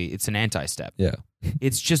basically it's an anti-step. Yeah.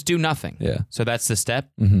 It's just do nothing. Yeah. So that's the step.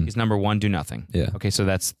 Mhm. Is number 1, do nothing. Yeah. Okay, so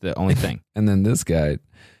that's the only thing. And then this guy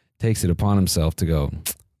takes it upon himself to go,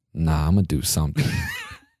 nah, I'm going to do something.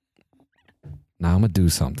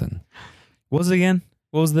 What was it again?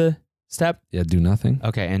 What was the step? Yeah, do nothing.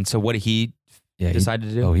 Okay, and so what did he Yeah, decide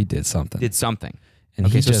to do? he did something. Did something. And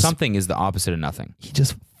Okay, he so just, something is the opposite of nothing. he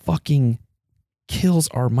just fucking kills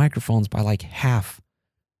our microphones by like half.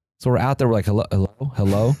 So we're out there, we're like,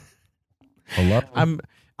 hello.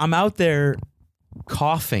 I'm out there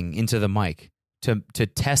coughing into the mic to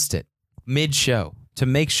test it mid-show to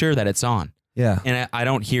make sure that it's on. Yeah. And I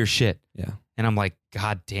don't hear shit. Yeah. And I'm like,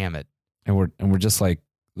 God damn it. And we're just like,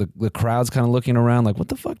 the crowd's kind of looking around like, what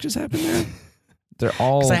the fuck just happened there? They're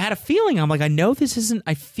all. Because I had a feeling. I'm like,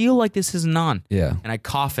 I feel like this isn't on. Yeah. And I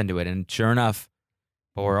cough into it. And sure enough,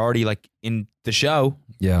 but we're already like in the show.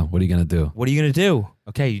 Yeah. What are you going to do? What are you going to do?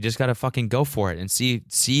 Okay, you just got to fucking go for it and see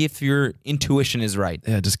if your intuition is right.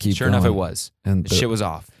 Yeah. Just keep Sure going. enough, it was. And The shit was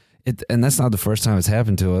off. and that's not the first time it's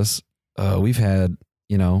happened to us. We've had,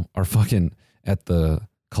 our fucking at the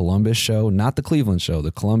Columbus show, not the Cleveland show,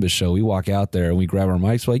 the Columbus show, we walk out there and we grab our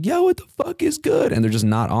mics. We're like, yo, what the fuck is good? And they're just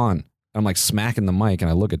not on. I'm like smacking the mic and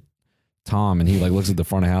I look at Tom and he like looks at the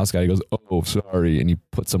front of house guy. He goes, oh, sorry. And he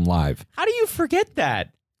puts them live. How do you forget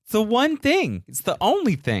that? It's the one thing. It's the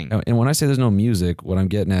only thing. And when I say there's no music, what I'm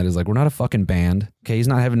getting at is like, we're not a fucking band. Okay. He's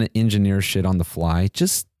not having to engineer shit on the fly.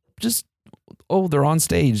 Just, they're on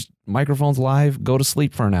stage. Microphone's live. Go to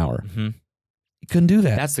sleep for an hour. Mm-hmm. You couldn't do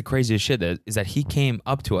that. That's the craziest shit is that he came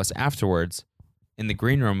up to us afterwards in the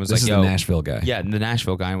green room. Was this like, is yo. the Nashville guy. Yeah, the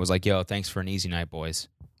Nashville guy was like, yo, thanks for an easy night, boys.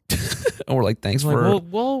 And we're like, thanks for. Like,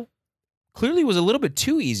 well, clearly it was a little bit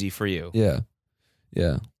too easy for you. Yeah.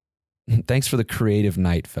 Yeah. Thanks for the creative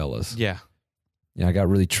night, fellas. Yeah. Yeah, I got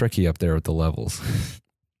really tricky up there with the levels.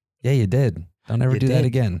 Yeah, you did. Don't ever do that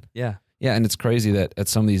again. Yeah. Yeah, and it's crazy that at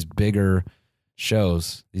some of these bigger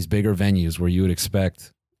shows, these bigger venues where you would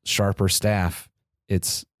expect sharper staff,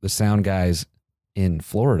 it's the sound guys in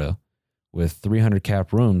Florida with 300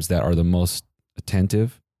 cap rooms that are the most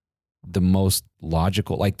attentive, the most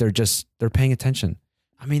logical. Like they're paying attention.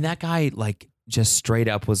 I mean, that guy like just straight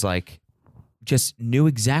up was like, just knew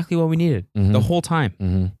exactly what we needed Mm-hmm. the whole time.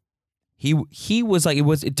 Mm-hmm. He was like,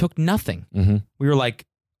 it took nothing. Mm-hmm. We were like,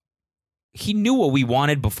 he knew what we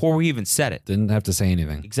wanted before we even said it. Didn't have to say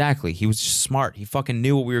anything. Exactly. He was just smart. He fucking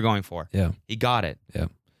knew what we were going for. Yeah. He got it. Yeah.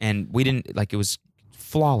 And we didn't, like, it was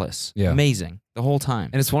flawless. Yeah. Amazing. The whole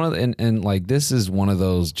time. And it's one of the, and like this is one of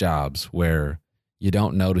those jobs where you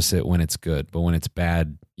don't notice it when it's good, but when it's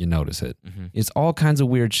bad, you notice it. Mm-hmm. It's all kinds of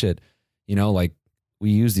weird shit. Like we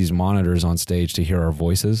use these monitors on stage to hear our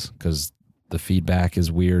voices because the feedback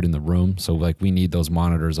is weird in the room. So like we need those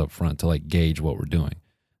monitors up front to like gauge what we're doing.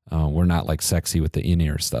 We're not like sexy with the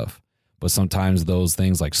in-ear stuff, but sometimes those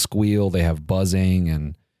things like squeal, they have buzzing,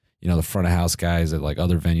 and the front of house guys at like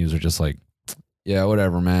other venues are just like, yeah,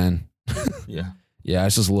 whatever, man. Yeah. Yeah,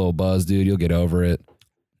 it's just a little buzz, dude. You'll get over it.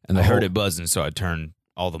 And I heard it buzzing, so I turned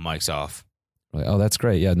all the mics off. Like, oh, that's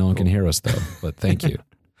great. Yeah, no one can hear us though, but thank you.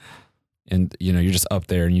 And you're just up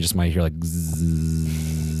there and you just might hear like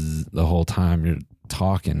zzz the whole time you're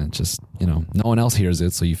talking. And just, no one else hears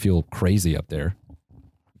it, so you feel crazy up there.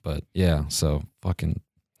 But yeah, so fucking.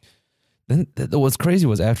 Then what's crazy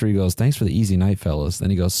was after he goes, thanks for the easy night, fellas. Then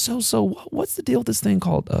he goes, so what's the deal with this thing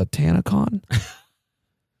called TanaCon?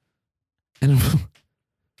 And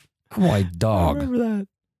I'm like, dog, I remember that.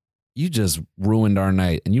 you just ruined our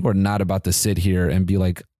night, and you are not about to sit here and be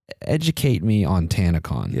like, educate me on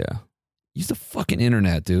TanaCon. Yeah. Use the fucking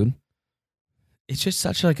internet, dude. It's just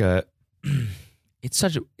such like a,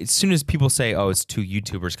 as soon as people say, oh, it's two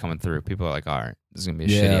YouTubers coming through, people are like, all right, this is going to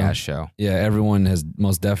be a shitty ass show. Yeah, everyone has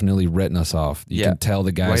most definitely written us off. You can tell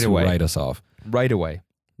the guys who write us off. Right away.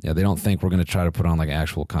 Yeah, they don't think we're going to try to put on like an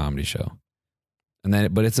actual comedy show. And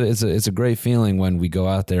then, but it's a great feeling when we go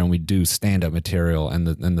out there and we do stand up material, and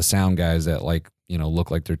the sound guys that like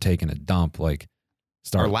look like they're taking a dump like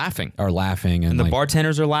are laughing, and the like,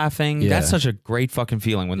 bartenders are laughing. Yeah. That's such a great fucking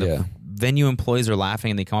feeling when the venue employees are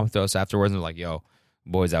laughing and they come up to us afterwards and they're like, "Yo,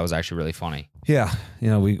 boys, that was actually really funny." Yeah,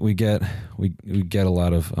 we get a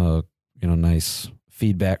lot of nice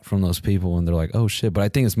feedback from those people, and they're like, "Oh shit!" But I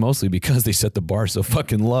think it's mostly because they set the bar so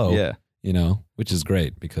fucking low. Yeah, which is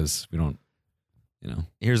great because we don't.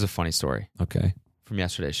 Here's a funny story. Okay. From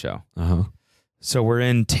yesterday's show. Uh-huh. So we're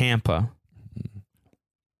in Tampa.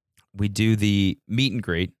 We do the meet and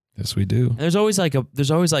greet. Yes, we do. And there's always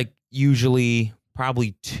usually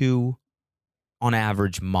probably 2 on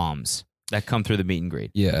average moms that come through the meet and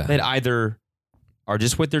greet. Yeah. That either are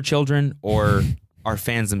just with their children or are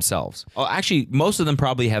fans themselves. Oh, actually, most of them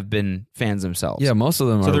probably have been fans themselves. Yeah, most of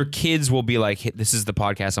them so are. Their kids will be like, hey, this is the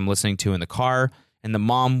podcast I'm listening to in the car. And the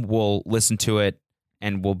mom will listen to it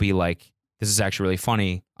and will be like, this is actually really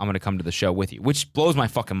funny. I'm going to come to the show with you, which blows my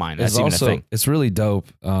fucking mind. That's even a thing. It's really dope.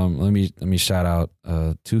 Let me shout out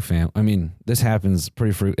to fam. I mean, this happens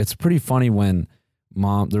pretty it's pretty funny when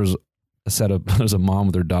there's a mom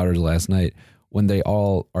with her daughters last night when they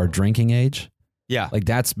all are drinking age. Yeah. Like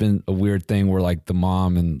that's been a weird thing where like the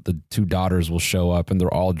mom and the 2 daughters will show up and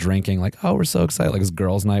they're all drinking like, oh, we're so excited. Like it's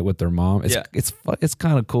girls' night with their mom. It's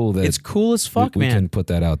kind of cool that it's cool as fuck, we man. can put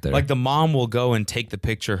that out there. Like the mom will go and take the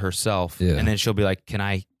picture herself, and then she'll be like, "Can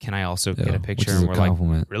I also get a picture?" Which is and a we're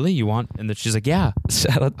compliment. like, "Really? You want?" And then she's like, "Yeah,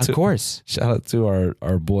 of course." Shout out to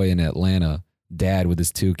our boy in Atlanta, dad with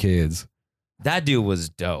his 2 kids. That dude was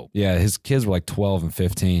dope. Yeah, his kids were like 12 and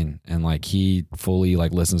 15, and like he fully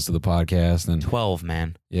like listens to the podcast. And 12,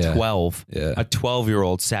 man. Yeah. 12. Yeah. A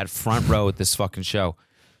 12-year-old sat front row at this fucking show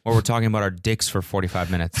where we're talking about our dicks for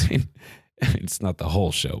 45 minutes. it's not the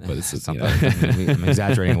whole show, but it's something. I'm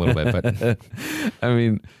exaggerating a little bit, but I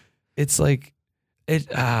mean, it's like it.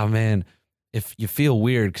 Ah, man, if you feel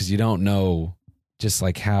weird because you don't know just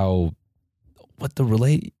like what the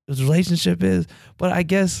relationship is, but I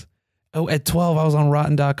guess at 12 I was on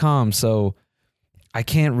Rotten.com, so I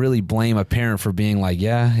can't really blame a parent for being like,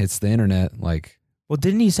 yeah, it's the internet, like. Well,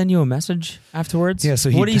 didn't he send you a message afterwards? Yeah.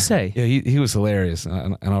 So what did he say? Yeah, he was hilarious,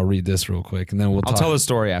 and I'll read this real quick, and then I'll tell the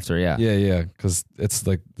story after. Yeah. Yeah, because it's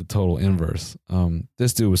like the total inverse.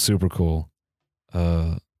 This dude was super cool,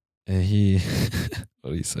 and he,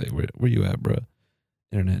 what did he say? Where you at, bro?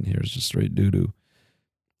 Internet in here is just straight doo doo.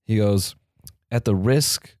 He goes, at the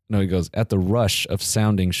rush of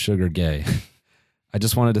sounding sugar gay. I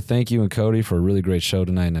just wanted to thank you and Cody for a really great show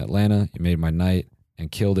tonight in Atlanta. You made my night and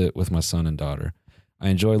killed it with my son and daughter. I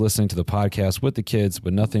enjoy listening to the podcast with the kids,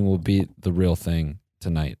 but nothing will beat the real thing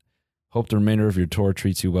tonight. Hope the remainder of your tour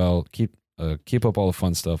treats you well. Keep up all the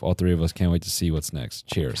fun stuff. All three of us can't wait to see what's next.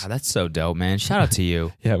 Cheers. God, that's so dope, man. Shout out to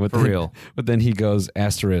you. Yeah, for real. But then he goes,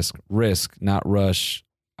 asterisk, risk, not rush.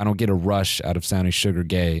 I don't get a rush out of sounding sugar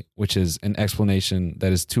gay, which is an explanation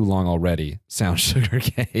that is too long already. Sound sugar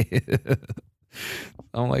gay.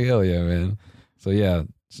 I'm like, hell yeah, man. So yeah,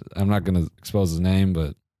 I'm not going to expose his name,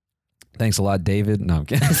 but thanks a lot, David. No, I'm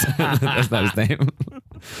kidding. That's not his name.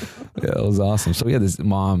 Yeah, it was awesome. So we had this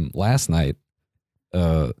mom last night.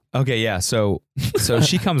 Okay, yeah. So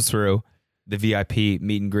she comes through the VIP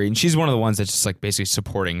meet and greet, and she's one of the ones that's just like basically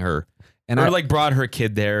supporting her, and I like brought her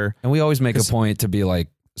kid there. And we always make a point to be like,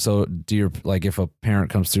 so do your like if a parent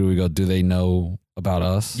comes through, we go, do they know about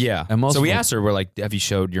us? Yeah. And so we asked her, we're like, have you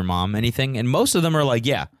showed your mom anything? And most of them are like,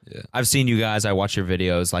 yeah. I've seen you guys. I watch your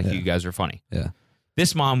videos. Like you guys are funny. Yeah.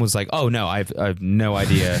 This mom was like, oh no, I have no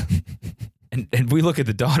idea. and we look at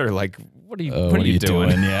the daughter like, what are you doing?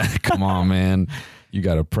 Yeah. Come on, man. You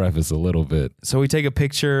got to preface a little bit. So we take a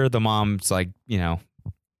picture. The mom's like,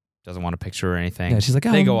 doesn't want a picture or anything. Yeah, she's like,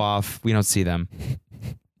 they go off. We don't see them.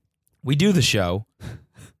 We do the show.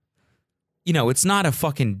 It's not a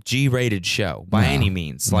fucking G-rated show by any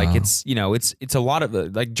means. Like it's a lot of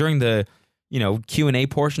like during the, Q&A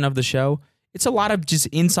portion of the show, it's a lot of just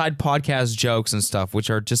inside podcast jokes and stuff, which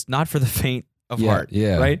are just not for the faint of heart.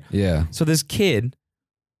 Yeah. Right. Yeah. So this kid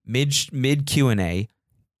mid Q&A,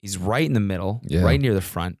 he's right in the middle, right near the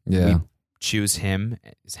front. Yeah. We choose him,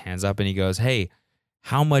 his hands up, and he goes, hey,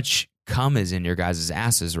 how much cum is in your guys'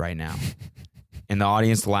 asses right now? And the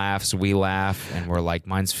audience laughs, we laugh, and we're like,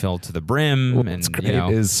 mine's filled to the brim. What's great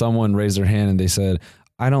is someone raised their hand and they said,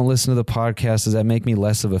 I don't listen to the podcast. Does that make me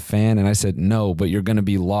less of a fan? And I said, no, but you're going to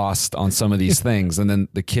be lost on some of these things. And then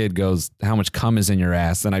the kid goes, how much cum is in your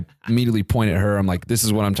ass? And I immediately point at her. I'm like, this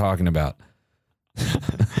is what I'm talking about.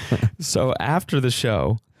 So after the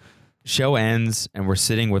show ends, and we're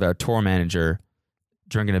sitting with our tour manager,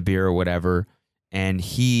 drinking a beer or whatever. And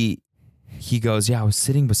he goes, yeah, I was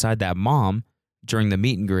sitting beside that mom during the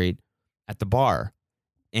meet and greet at the bar,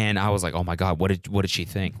 and I was like, "Oh my god, what did she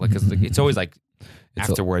think?" Like, it's always like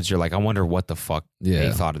afterwards, you're like, "I wonder what the fuck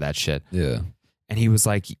they thought of that shit." Yeah. And he was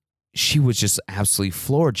like, she was just absolutely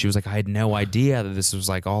floored. She was like, "I had no idea that this was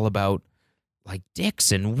like all about like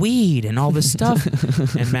dicks and weed and all this stuff."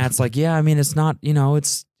 And Matt's like, "Yeah, I mean, it's not,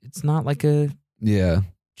 it's not like a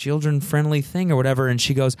children friendly thing or whatever." And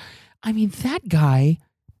she goes, "I mean, that guy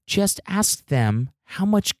just asked them how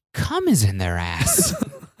much cum is in their ass."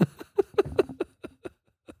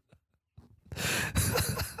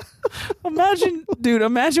 Imagine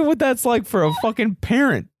what that's like for a fucking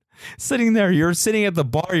parent. Sitting there, you're sitting at the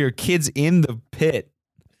bar, your kid's in the pit.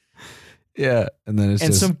 Yeah. And then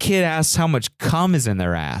some kid asks how much cum is in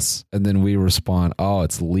their ass. And then we respond, oh,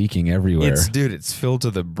 it's leaking everywhere. It's filled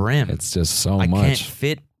to the brim. It's just so much. I can't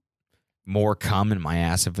fit more cum in my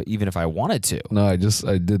ass even if I wanted to. No, I was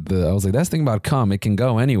like, that's the thing about cum, it can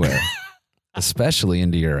go anywhere. Especially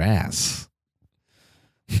into your ass.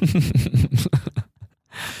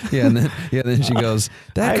 Then she goes,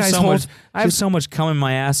 I have so much cum in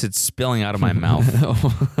my ass, it's spilling out of my mouth.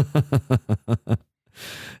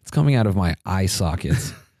 It's coming out of my eye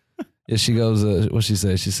sockets. Yeah, she goes, what she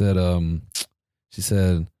said? She said,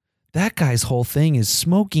 that guy's whole thing is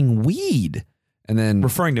smoking weed. And then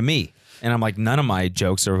referring to me. And I'm like, none of my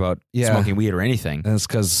jokes are about smoking weed or anything. And it's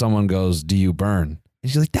because someone goes, do you burn?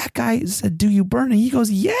 And she's like, that guy said, do you burn? And he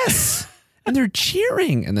goes, yes. And they're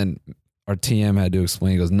cheering. And then our TM had to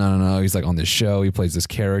explain. He goes, no. He's like on this show. He plays this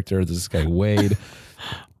character. This guy, Wade.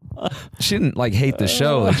 She didn't like hate the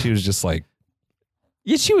show. Like she was just like.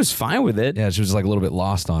 Yeah, she was fine with it. Yeah, she was just like a little bit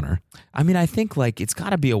lost on her. I mean, I think like it's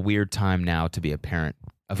got to be a weird time now to be a parent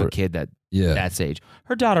of a kid that's age.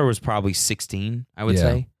 Her daughter was probably 16, I would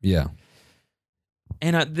say. Yeah.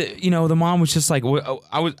 And the mom was just like,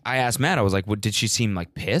 I asked Matt, I was like, did she seem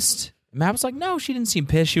like pissed? Matt was like, no, she didn't seem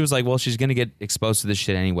pissed. She was like, well, she's gonna get exposed to this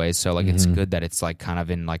shit anyway, so like it's good that it's like kind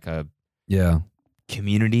of in like a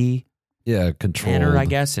community controlled manner, I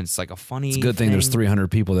guess. And it's like a funny. It's a good thing. There's 300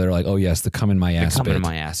 people that are like, oh yes, the come in my ass. Come bit. in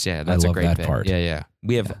my ass. Yeah, that's I love a great that bit. part. Yeah.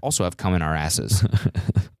 We also have come in our asses.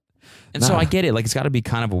 And so I get it. Like it's got to be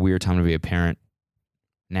kind of a weird time to be a parent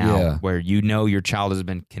now, where your child has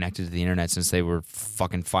been connected to the internet since they were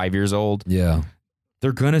fucking 5 years old. Yeah,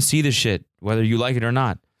 they're gonna see the shit whether you like it or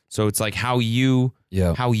not. So it's like how you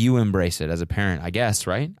embrace it as a parent, I guess,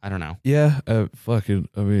 right? I don't know. Yeah, I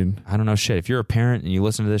don't know shit. If you're a parent and you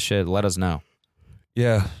listen to this shit, let us know.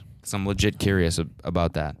 Yeah, because I'm legit curious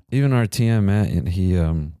about that. Even our TM Matt,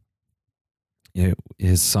 and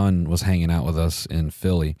his son was hanging out with us in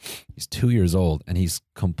Philly. He's 2 years old, and he's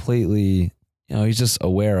completely, he's just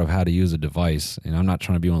aware of how to use a device. And I'm not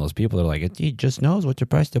trying to be one of those people that are like, he just knows what to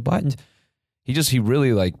press the buttons. He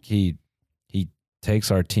really like, he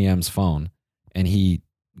takes our TM's phone and he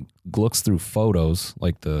looks through photos,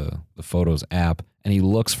 like the Photos app, and he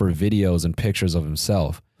looks for videos and pictures of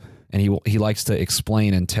himself. And he likes to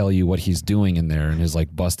explain and tell you what he's doing in there in his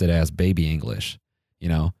like busted ass baby English,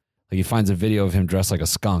 Like he finds a video of him dressed like a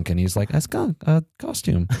skunk, and he's like, a skunk, a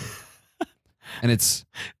costume. And it's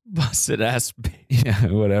busted ass baby. Yeah,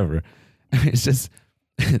 whatever. It's just,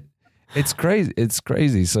 it's crazy. It's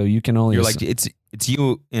crazy. So you can only... You're like, it's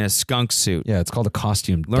you in a skunk suit. Yeah, it's called a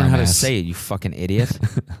costume. Learn how to say it, you fucking idiot.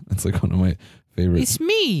 That's like one of my favorite... It's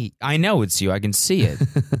me. I know it's you. I can see it.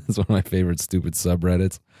 It's one of my favorite stupid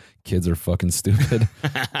subreddits. Kids are fucking stupid.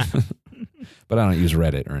 But I don't use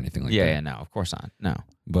Reddit or anything like that. Yeah, no, of course not. No.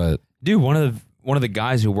 But dude, one of the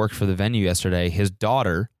guys who worked for the venue yesterday, his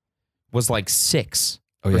daughter was like 6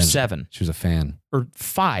 or 7. She was a fan. Or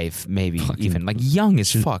 5, maybe even. Like young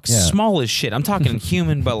as fuck. Yeah. Small as shit. I'm talking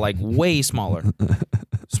human, but like way smaller.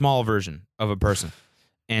 Small version of a person.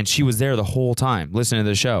 And she was there the whole time listening to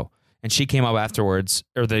the show. And she came up afterwards,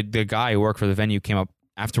 or the guy who worked for the venue came up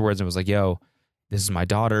afterwards and was like, yo, this is my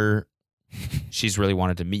daughter. She's really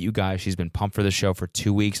wanted to meet you guys. She's been pumped for the show for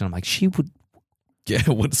 2 weeks. And I'm like, she would... Yeah,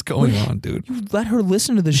 what's going on, dude? You let her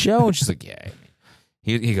listen to the show? And she's like, yeah.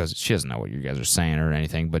 He goes, she doesn't know what you guys are saying or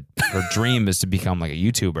anything, but her dream is to become like a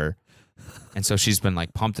YouTuber. And so she's been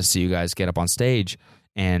like pumped to see you guys get up on stage,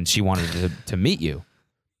 and she wanted to meet you.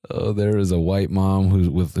 Oh, there is a white mom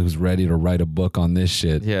who's ready to write a book on this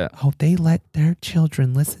shit. Yeah. Oh, they let their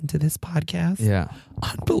children listen to this podcast? Yeah.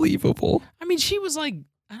 Unbelievable. I mean, she was like,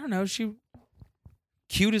 I don't know, she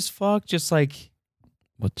cute as fuck, just like...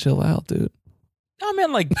 Well, chill out, dude. I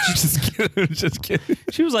mean, like, just kidding.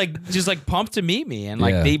 She was like, just like pumped to meet me, and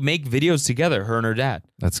like they make videos together, her and her dad.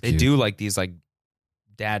 That's cute. They do like these like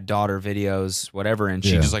dad-daughter videos, whatever, and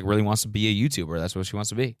she just like really wants to be a YouTuber. That's what she wants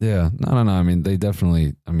to be. Yeah, no. I mean, he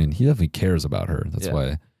definitely cares about her. That's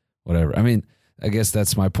why, whatever. I mean, I guess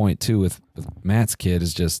that's my point too with Matt's kid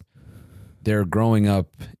is just they're growing up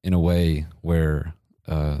in a way where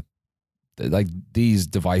like these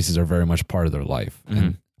devices are very much part of their life. Mm-hmm.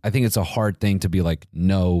 And I think it's a hard thing to be like,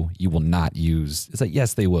 no, you will not use. It's like,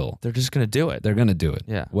 yes, they will. They're just going to do it. They're going to do it.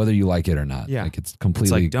 Yeah. Whether you like it or not. Yeah. Like it's completely.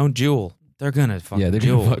 It's like, don't jewel. They're going to fucking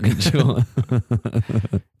jewel. They're going to fucking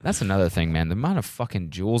jewel. That's another thing, man. The amount of fucking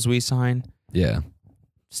jewels we sign. Yeah.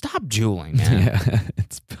 Stop jeweling, man. Yeah.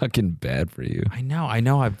 It's fucking bad for you. I know.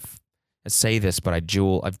 I say this, but I've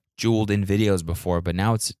jeweled in videos before, but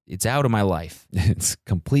now it's out of my life. It's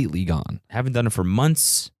completely gone. Haven't done it for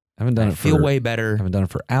months. I feel way better. Haven't done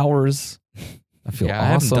it for hours. I feel awesome. I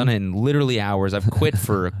haven't done it in literally hours. I've quit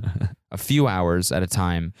for a few hours at a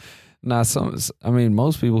time. Nah,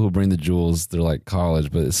 most people who bring the jewels, they're like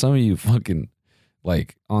college, but some of you fucking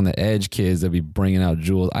like on the edge kids that be bringing out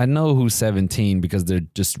jewels. I know who's 17 because they're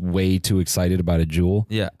just way too excited about a jewel.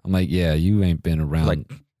 Yeah. I'm like, yeah, you ain't been around.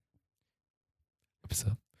 Like, what's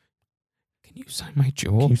up? Can you sign my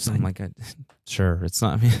jewel? I'm like, sure, it's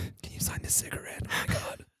not me. Can you sign this cigarette? Oh my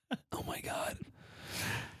God. Oh my God.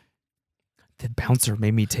 The bouncer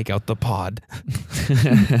made me take out the pod.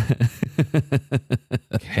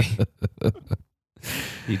 Okay.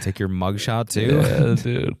 You take your mugshot too? Yeah,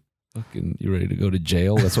 dude. Fucking, you ready to go to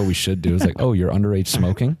jail? That's what we should do. It's like, oh, you're underage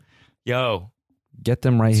smoking? Yo. Get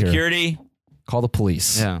them right here. Security. Call the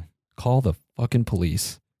police. Yeah. Call the fucking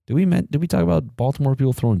police. Did we talk about Baltimore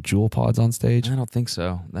people throwing jewel pods on stage? I don't think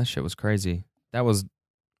so. That shit was crazy. That was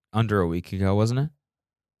under a week ago, wasn't it?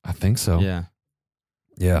 I think so. Yeah.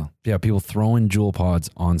 Yeah. Yeah. People throwing jewel pods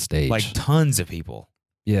on stage. Like tons of people.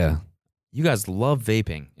 Yeah. You guys love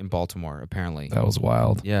vaping in Baltimore, apparently. That was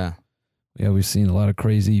wild. Yeah. Yeah. We've seen a lot of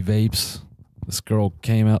crazy vapes. This girl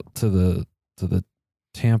came out to the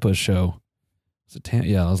Tampa show. Was it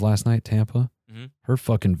yeah, it was last night, Tampa. Mm-hmm. Her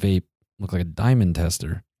fucking vape looked like a diamond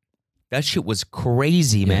tester. That shit was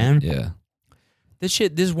crazy, man. Yeah.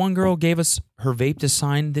 This one girl gave us her vape to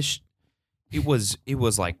sign. It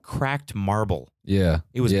was like cracked marble. Yeah.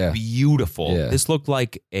 It was beautiful. Yeah. This looked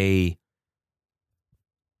like I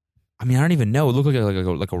don't even know. It looked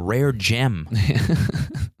like a rare gem.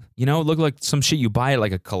 You know, it looked like some shit you buy at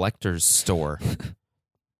like a collector's store.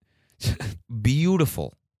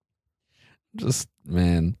 Beautiful. Just,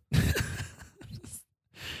 man.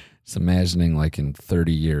 Just imagining like in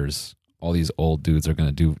 30 years, all these old dudes are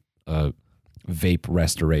going to do vape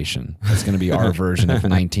restoration. That's going to be our version of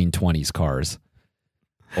 1920s cars.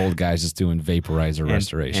 Old guys just doing vaporizer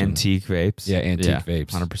restoration. Antique vapes. Yeah, antique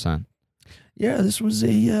vapes. 100%. Yeah, this was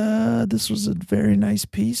a very nice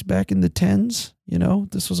piece back in the 10s. You know,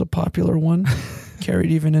 this was a popular one,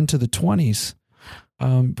 carried even into the 20s.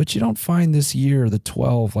 But you don't find this year, the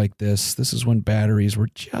 12 like this. This is when batteries were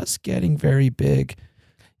just getting very big.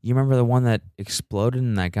 You remember the one that exploded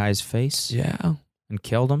in that guy's face? Yeah. And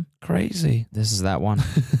killed him? Crazy. This is that one.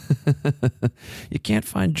 You can't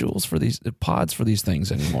find jewels for these pods for these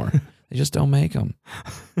things anymore. They just don't make them.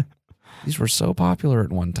 These were so popular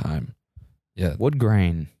at one time. Yeah. Wood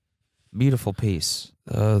grain. Beautiful piece.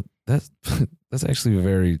 That's actually a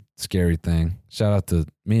very scary thing. Shout out to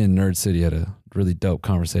me and Nerd City had a really dope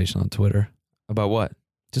conversation on Twitter. About what?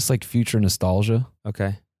 Just like future nostalgia.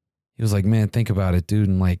 Okay. He was like, man, think about it, dude.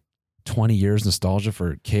 In like 20 years, nostalgia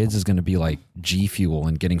for kids is going to be like G Fuel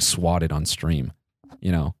and getting swatted on stream.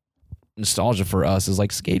 You know, nostalgia for us is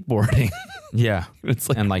like skateboarding. Yeah. It's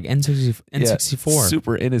like, and like N64. Yeah,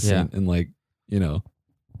 super innocent and like, you know,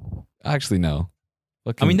 actually, no.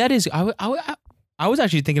 I mean, that is, I was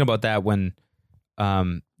actually thinking about that when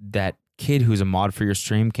that kid who's a mod for your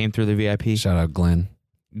stream came through the VIP. Shout out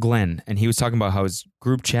Glenn, and he was talking about how his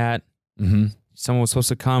group chat, someone was supposed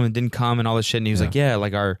to come and didn't come and all this shit. And he was like, yeah,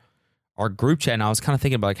 like our group chat. And I was kind of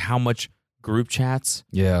thinking about like how much group chats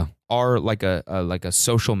are like a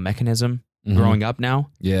social mechanism growing up now.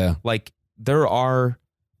 Yeah. Like there are,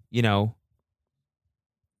 you know,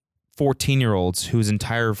 14-year-olds whose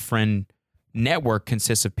entire friend network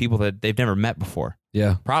consists of people that they've never met before.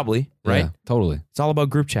 Yeah. Probably, right? Yeah, totally. It's all about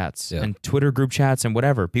group chats and Twitter group chats and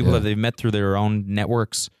whatever. People that they've met through their own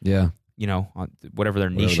networks. Yeah. You know, whatever their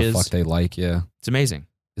niche the is. Fuck they like, yeah. It's amazing.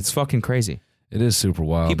 It's fucking crazy. It is super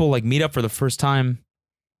wild. People like meet up for the first time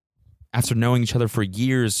after knowing each other for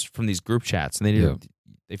years from these group chats, and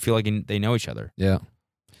they feel like they know each other. Yeah.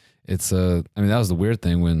 It's I mean, that was the weird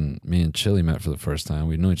thing when me and Chili met for the first time.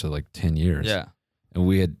 We'd known each other like 10 years. Yeah. And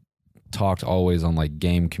we had talked always on like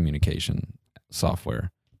game communication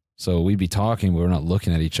software. So we'd be talking, but we're not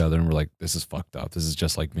looking at each other, and we're like, this is fucked up. This is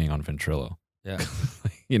just like being on Ventrilo. Yeah.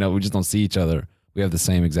 You know, we just don't see each other. We have the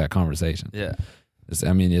same exact conversation. Yeah. It's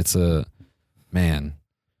a, man,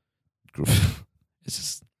 it's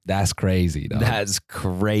just, that's crazy, dog. That's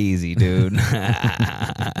crazy, dude.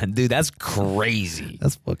 Dude, that's crazy.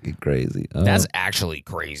 That's fucking crazy. That's actually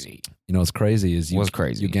crazy. You know what's crazy is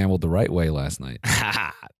crazy? You gambled the right way last night.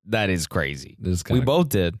 That is crazy. We both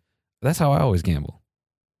did. That's how I always gamble.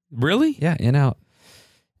 Really? Yeah, in out.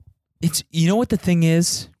 It's, you know what the thing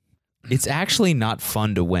is? It's actually not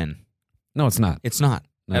fun to win. No, it's not. It's not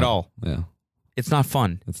at all. Yeah. It's not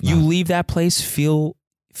fun. It's You not. leave that place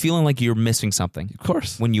feeling like you're missing something. Of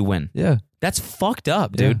course. When you win. Yeah. That's fucked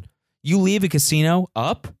up, dude. You leave a casino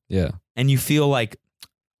up and you feel like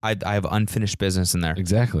I have unfinished business in there.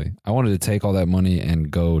 Exactly. I wanted to take all that money and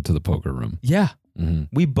go to the poker room. Yeah. Mm-hmm.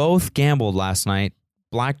 We both gambled last night,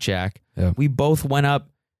 blackjack. Yeah. We both went up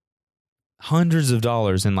hundreds of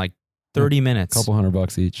dollars in like 30 minutes. Couple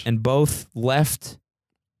 $100 each. And both left,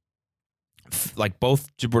 like both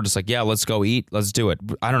were just like, yeah, let's go eat. Let's do it.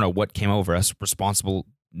 I don't know what came over us.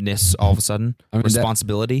 Responsibleness all of a sudden. I mean,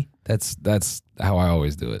 responsibility. That's how I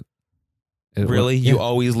always do it. Really? You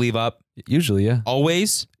always leave up? Usually, yeah.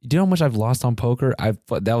 Always? Do you know how much I've lost on poker?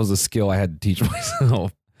 That was a skill I had to teach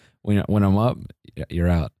myself. When I'm up, you're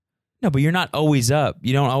out. No, but you're not always up.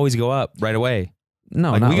 You don't always go up right away.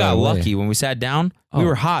 No, like not we got right away. lucky when we sat down. We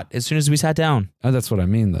were hot as soon as we sat down. Oh, that's what I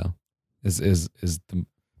mean, though.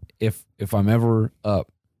 If I'm ever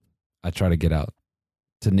up, I try to get out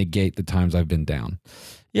to negate the times I've been down.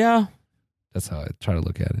 Yeah, that's how I try to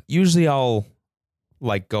look at it. Usually, I'll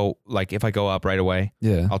if I go up right away.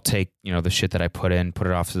 Yeah, I'll take the shit that I put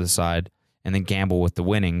it off to the side, and then gamble with the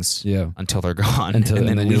winnings. Yeah, until they're gone, and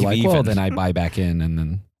then you're like, even. well, then I buy back in, and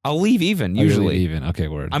then I'll leave even. Usually, even. Okay,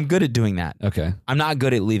 word. I'm good at doing that. Okay, I'm not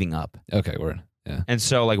good at leaving up. Okay, word. Yeah. And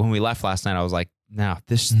so, like when we left last night, I was like, No,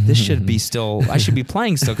 this should be still. I should be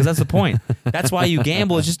playing still because that's the point. That's why you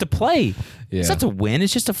gamble is just to play. Yeah. It's not to win.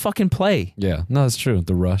 It's just to fucking play. Yeah. No, it's true.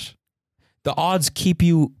 The rush. The odds keep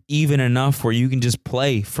you even enough where you can just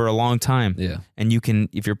play for a long time. Yeah. And you can,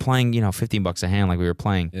 if you're playing, $15 a hand like we were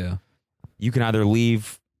playing, Yeah. you can either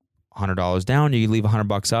leave $100 down or you leave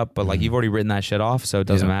 $100 up, but like you've already written that shit off, so it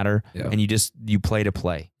doesn't matter. Yeah. And you play to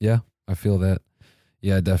play. Yeah. I feel that.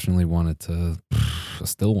 Yeah, I definitely wanted to. I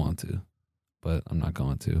still want to, but I'm not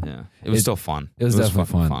going to. Yeah. It was still fun. It was definitely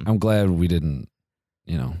fucking fun. I'm glad we didn't,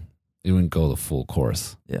 it didn't go the full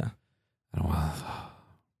course. Yeah. I don't want.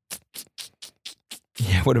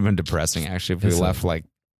 Yeah, it would have been depressing actually if we left like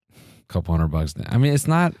couple $100. I mean, it's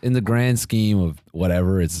not in the grand scheme of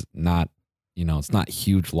whatever. It's not, it's not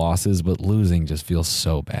huge losses, but losing just feels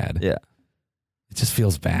so bad. Yeah. It just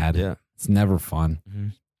feels bad. Yeah. It's never fun. Mm-hmm.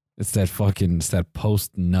 It's that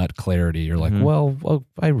post nut clarity. You're like, well,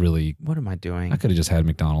 what am I doing? I could have just had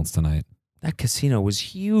McDonald's tonight. That casino was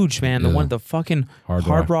huge, man. The fucking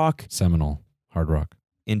Hard Rock. Seminole. Hard Rock.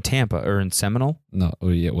 In Tampa or in Seminole. No,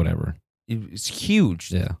 yeah, whatever. It's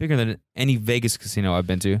huge. Yeah. Bigger than any Vegas casino I've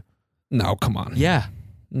been to. No, come on. Yeah.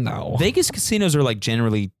 No. Vegas casinos are like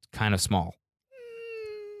generally kind of small.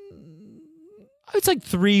 It's like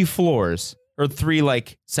 3 floors or 3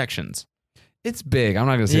 like sections. It's big. I'm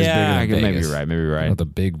not gonna say it's bigger than Vegas. Maybe you're right. The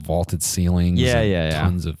big vaulted ceilings. Yeah.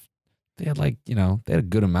 Tons of. They had they had a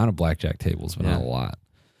good amount of blackjack tables, but not a lot.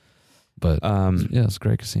 But it's a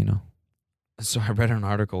great casino. So I read an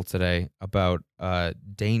article today about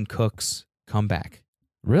Dane Cook's comeback.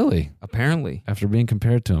 Really? Apparently. After being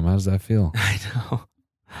compared to him, how does that feel? I know.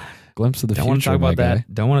 Glimpse of the Don't future. want to talk about guy.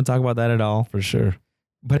 that. Don't want to talk about that at all. For sure.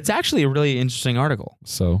 But it's actually a really interesting article.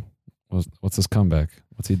 So, what's his comeback?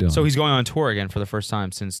 What's he doing? So he's going on tour again for the first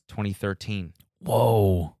time since 2013.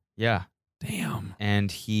 Whoa. Yeah. Damn.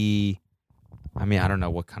 And I don't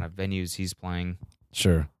know what kind of venues he's playing.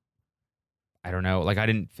 Sure. I don't know. Like, I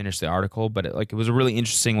didn't finish the article, but it was a really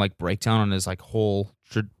interesting breakdown on his whole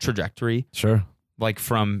trajectory. Sure. Like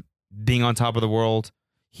from being on top of the world,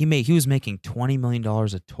 he was making $20 million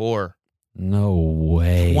a tour. No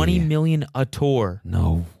way. $20 million a tour.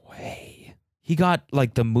 No way. He got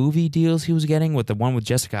the movie deals he was getting with the one with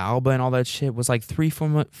Jessica Alba and all that shit was like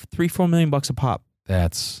 $4 million bucks a pop.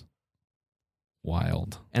 That's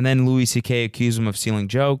wild. And then Louis C.K. accused him of stealing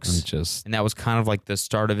jokes, and that was kind of the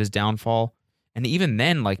start of his downfall. And even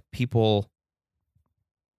then, people,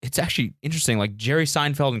 it's actually interesting. Jerry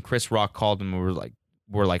Seinfeld and Chris Rock called him and were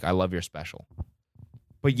like, I love your special.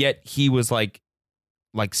 But yet he was you'd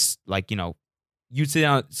sit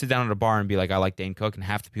down at a bar and be like, I like Dane Cook, and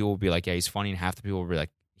half the people would be like, yeah, he's funny, and half the people would be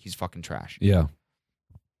like, he's fucking trash. Yeah.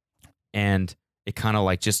 And it kind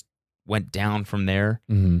of just went down from there,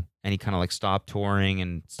 and he kind of stopped touring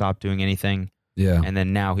and stopped doing anything. Yeah. And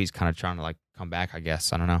then now he's kind of trying to come back, I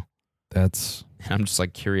guess. I don't know. I'm just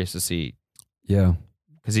curious to see. Yeah.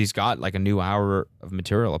 Because he's got a new hour of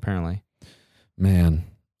material apparently. Man,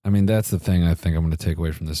 I mean, that's the thing I think I'm going to take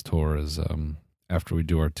away from this tour is after we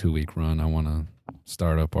do our 2-week run, I want to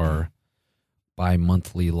start up our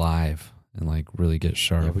bi-monthly live and really get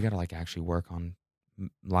sharp. Yeah, we got to actually work on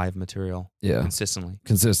live material. Yeah.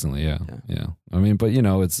 Consistently. Yeah. I mean, but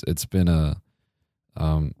it's been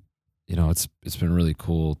it's been really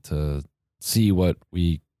cool to see what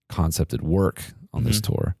we concepted work on this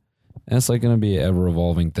tour. And it's going to be an ever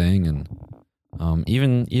evolving thing. And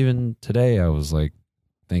even today I was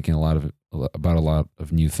thinking about a lot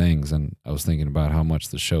of new things, and I was thinking about how much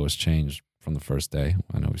the show has changed from the first day.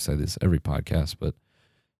 I know we say this every podcast, but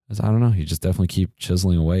I don't know, you just definitely keep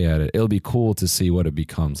chiseling away at it. It'll be cool to see what it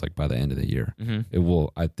becomes by the end of the year. It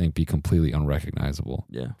will, I think, be completely unrecognizable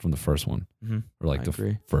from the first one or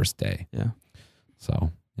the first day. Yeah.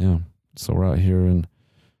 So we're out here in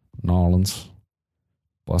New Orleans.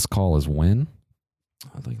 Bus call is when?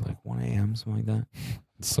 I think 1 a.m. something like that.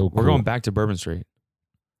 It's so cool. We're going back to Bourbon Street.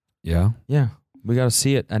 Yeah? Yeah. We got to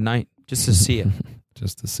see it at night just to see it.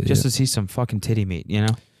 Just to see some fucking titty meat,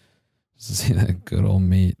 Just to see that good old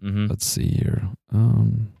meat. Let's see here.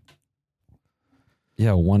 1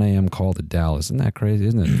 a.m. call to Dallas. Isn't that crazy?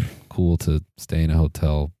 Isn't it cool to stay in a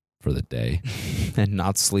hotel for the day? And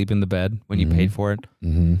not sleep in the bed when you paid for it?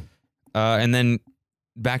 Mm-hmm. And then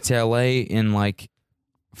back to LA in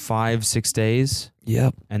 5-6 days.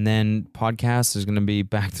 Yep. And then podcast is going to be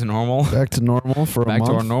back to normal. Back to normal for a month. Back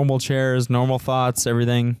to our normal chairs, normal thoughts,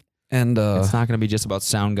 everything. And it's not going to be just about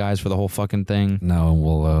sound guys for the whole fucking thing. No,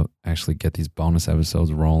 we'll actually get these bonus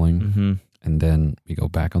episodes rolling, and then we go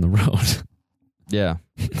back on the road. Yeah,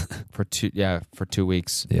 for 2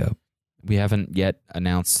 weeks. Yeah, we haven't yet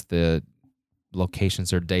announced the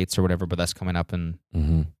locations or dates or whatever, but that's coming up in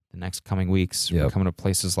the next coming weeks. Yep. We're coming to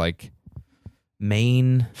places like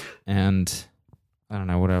Maine and I don't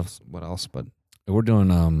know what else, but we're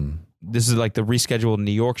doing this is like the rescheduled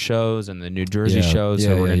New York shows and the New Jersey shows.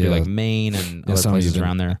 So we're gonna do like Maine and other places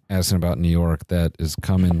around there. Asking about New York, that is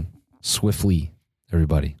coming swiftly,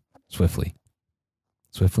 everybody. Swiftly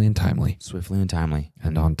and timely.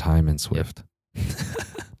 And on time and swift. Yep.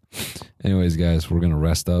 Anyways, guys, we're gonna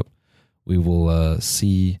rest up. We will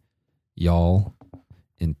see y'all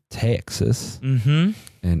in Texas and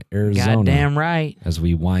Arizona. Goddamn right. As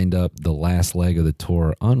we wind up the last leg of the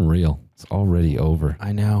tour. Unreal. It's already over.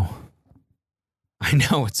 I know.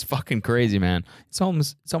 It's fucking crazy, man.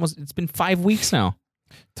 It's been 5 weeks now.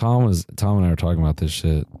 Tom and I were talking about this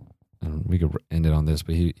shit, and we could end it on this,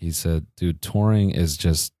 but he said, dude, touring is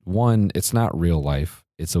just, one, it's not real life.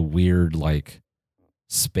 It's a weird, like,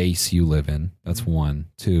 space you live in. That's one.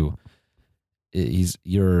 Two, he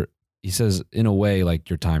says, in a way,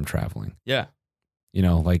 like, you're time traveling. Yeah. You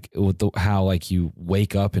know, like, with how, like, you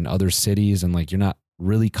wake up in other cities and, like, you're not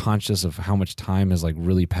really conscious of how much time has, like,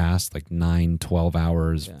 really passed, like 9, 12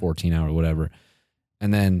 hours, 14 hours, whatever.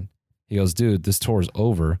 And then he goes, dude, this tour is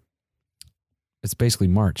over. It's basically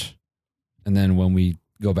March. And then when we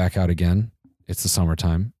go back out again, it's the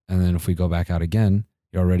summertime. And then if we go back out again,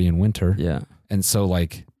 you're already in winter. Yeah. And so,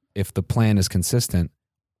 like, if the plan is consistent,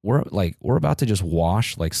 we're about to just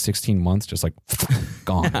wash like 16 months, just like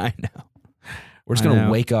gone. I know. We're just going to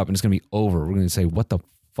wake up and it's going to be over. We're going to say, what the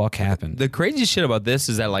fuck happened? The crazy shit about this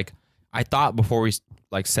is that, like, I thought before we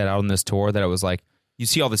like set out on this tour that it was like, you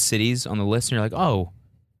see all the cities on the list and you're like, oh,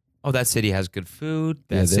 that city has good food.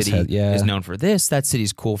 That city is known for this. That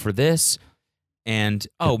city's cool for this. And,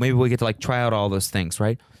 maybe we get to, like, try out all those things,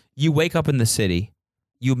 right? You wake up in the city.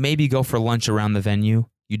 You maybe go for lunch around the venue.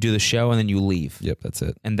 You do the show, and then you leave. Yep, that's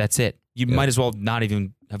it. And that's it. You might as well not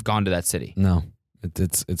even have gone to that city. No,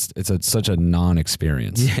 it's such a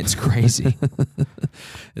non-experience. Yeah, it's crazy.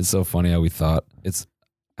 It's so funny how we thought it's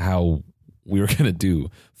how we were going to do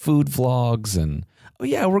food vlogs and,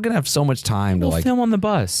 we're going to have so much time to film on the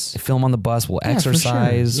bus. We'll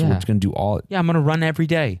exercise. Sure. We're just going to do all. Yeah, I'm going to run every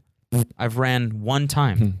day. I've ran one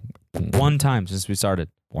time since we started.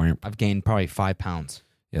 I've gained probably 5 pounds.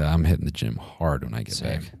 Yeah, I'm hitting the gym hard when I get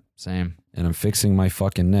back. Same. And I'm fixing my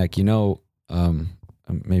fucking neck. You know,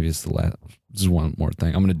 maybe it's the last. This is one more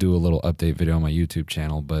thing. I'm going to do a little update video on my YouTube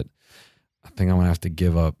channel, but I think I'm going to have to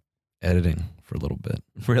give up editing for a little bit.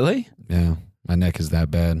 Really? Yeah, my neck is that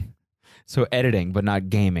bad. So editing, but not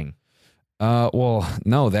gaming. Well,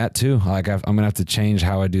 no, that too. Like I'm going to have to change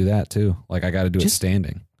how I do that too. Like I got to do it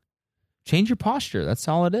standing. Change your posture. That's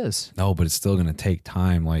all it is. No, but it's still going to take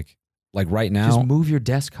time. Like right now. Just move your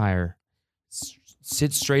desk higher.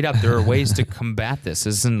 Sit straight up. There are ways to combat this.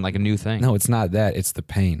 This isn't like a new thing. No, it's not that. It's the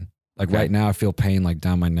pain. Like right now I feel pain like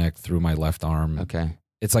down my neck through my left arm. Okay.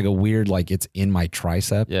 It's like a weird, like it's in my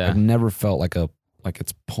tricep. Yeah. I've never felt like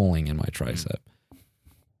it's pulling in my tricep.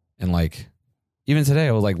 And like, even today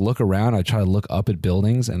I would like look around. I try to look up at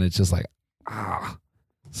buildings and it's just like,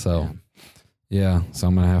 So, yeah. So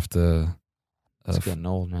I'm going to have to. That's getting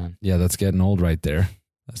old, man. Yeah, that's getting old right there.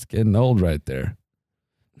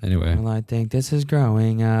 Anyway. Well, I think this is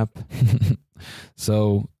growing up.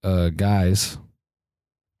 So, guys,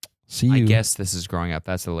 see you. I guess this is growing up.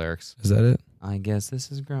 That's the lyrics. Is that it? I guess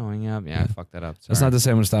this is growing up. Yeah, I fucked that up. Sorry. That's not to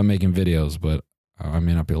say I'm going to stop making videos, but I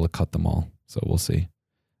may not be able to cut them all. So we'll see.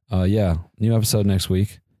 New episode next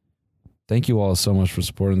week. Thank you all so much for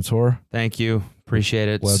supporting the tour. Thank you. Appreciate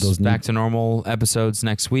it. We'll have those back to normal episodes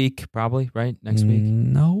next week, probably, right? Next week?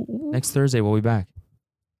 No. Next Thursday, we'll be back.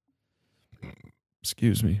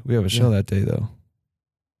 Excuse me. We have a show that day, though.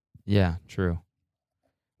 Yeah, true.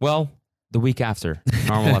 Well, the week after,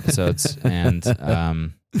 normal episodes. And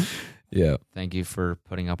thank you for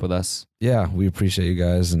putting up with us. Yeah, we appreciate you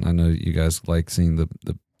guys. And I know you guys like seeing the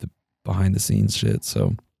behind the scenes shit.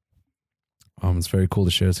 So it's very cool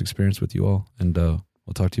to share this experience with you all. And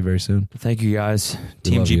we'll talk to you very soon. Thank you, guys.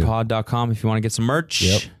 TeamGpod.com if you want to get some merch.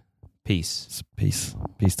 Yep. Peace. Peace.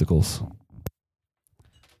 Peacetacles.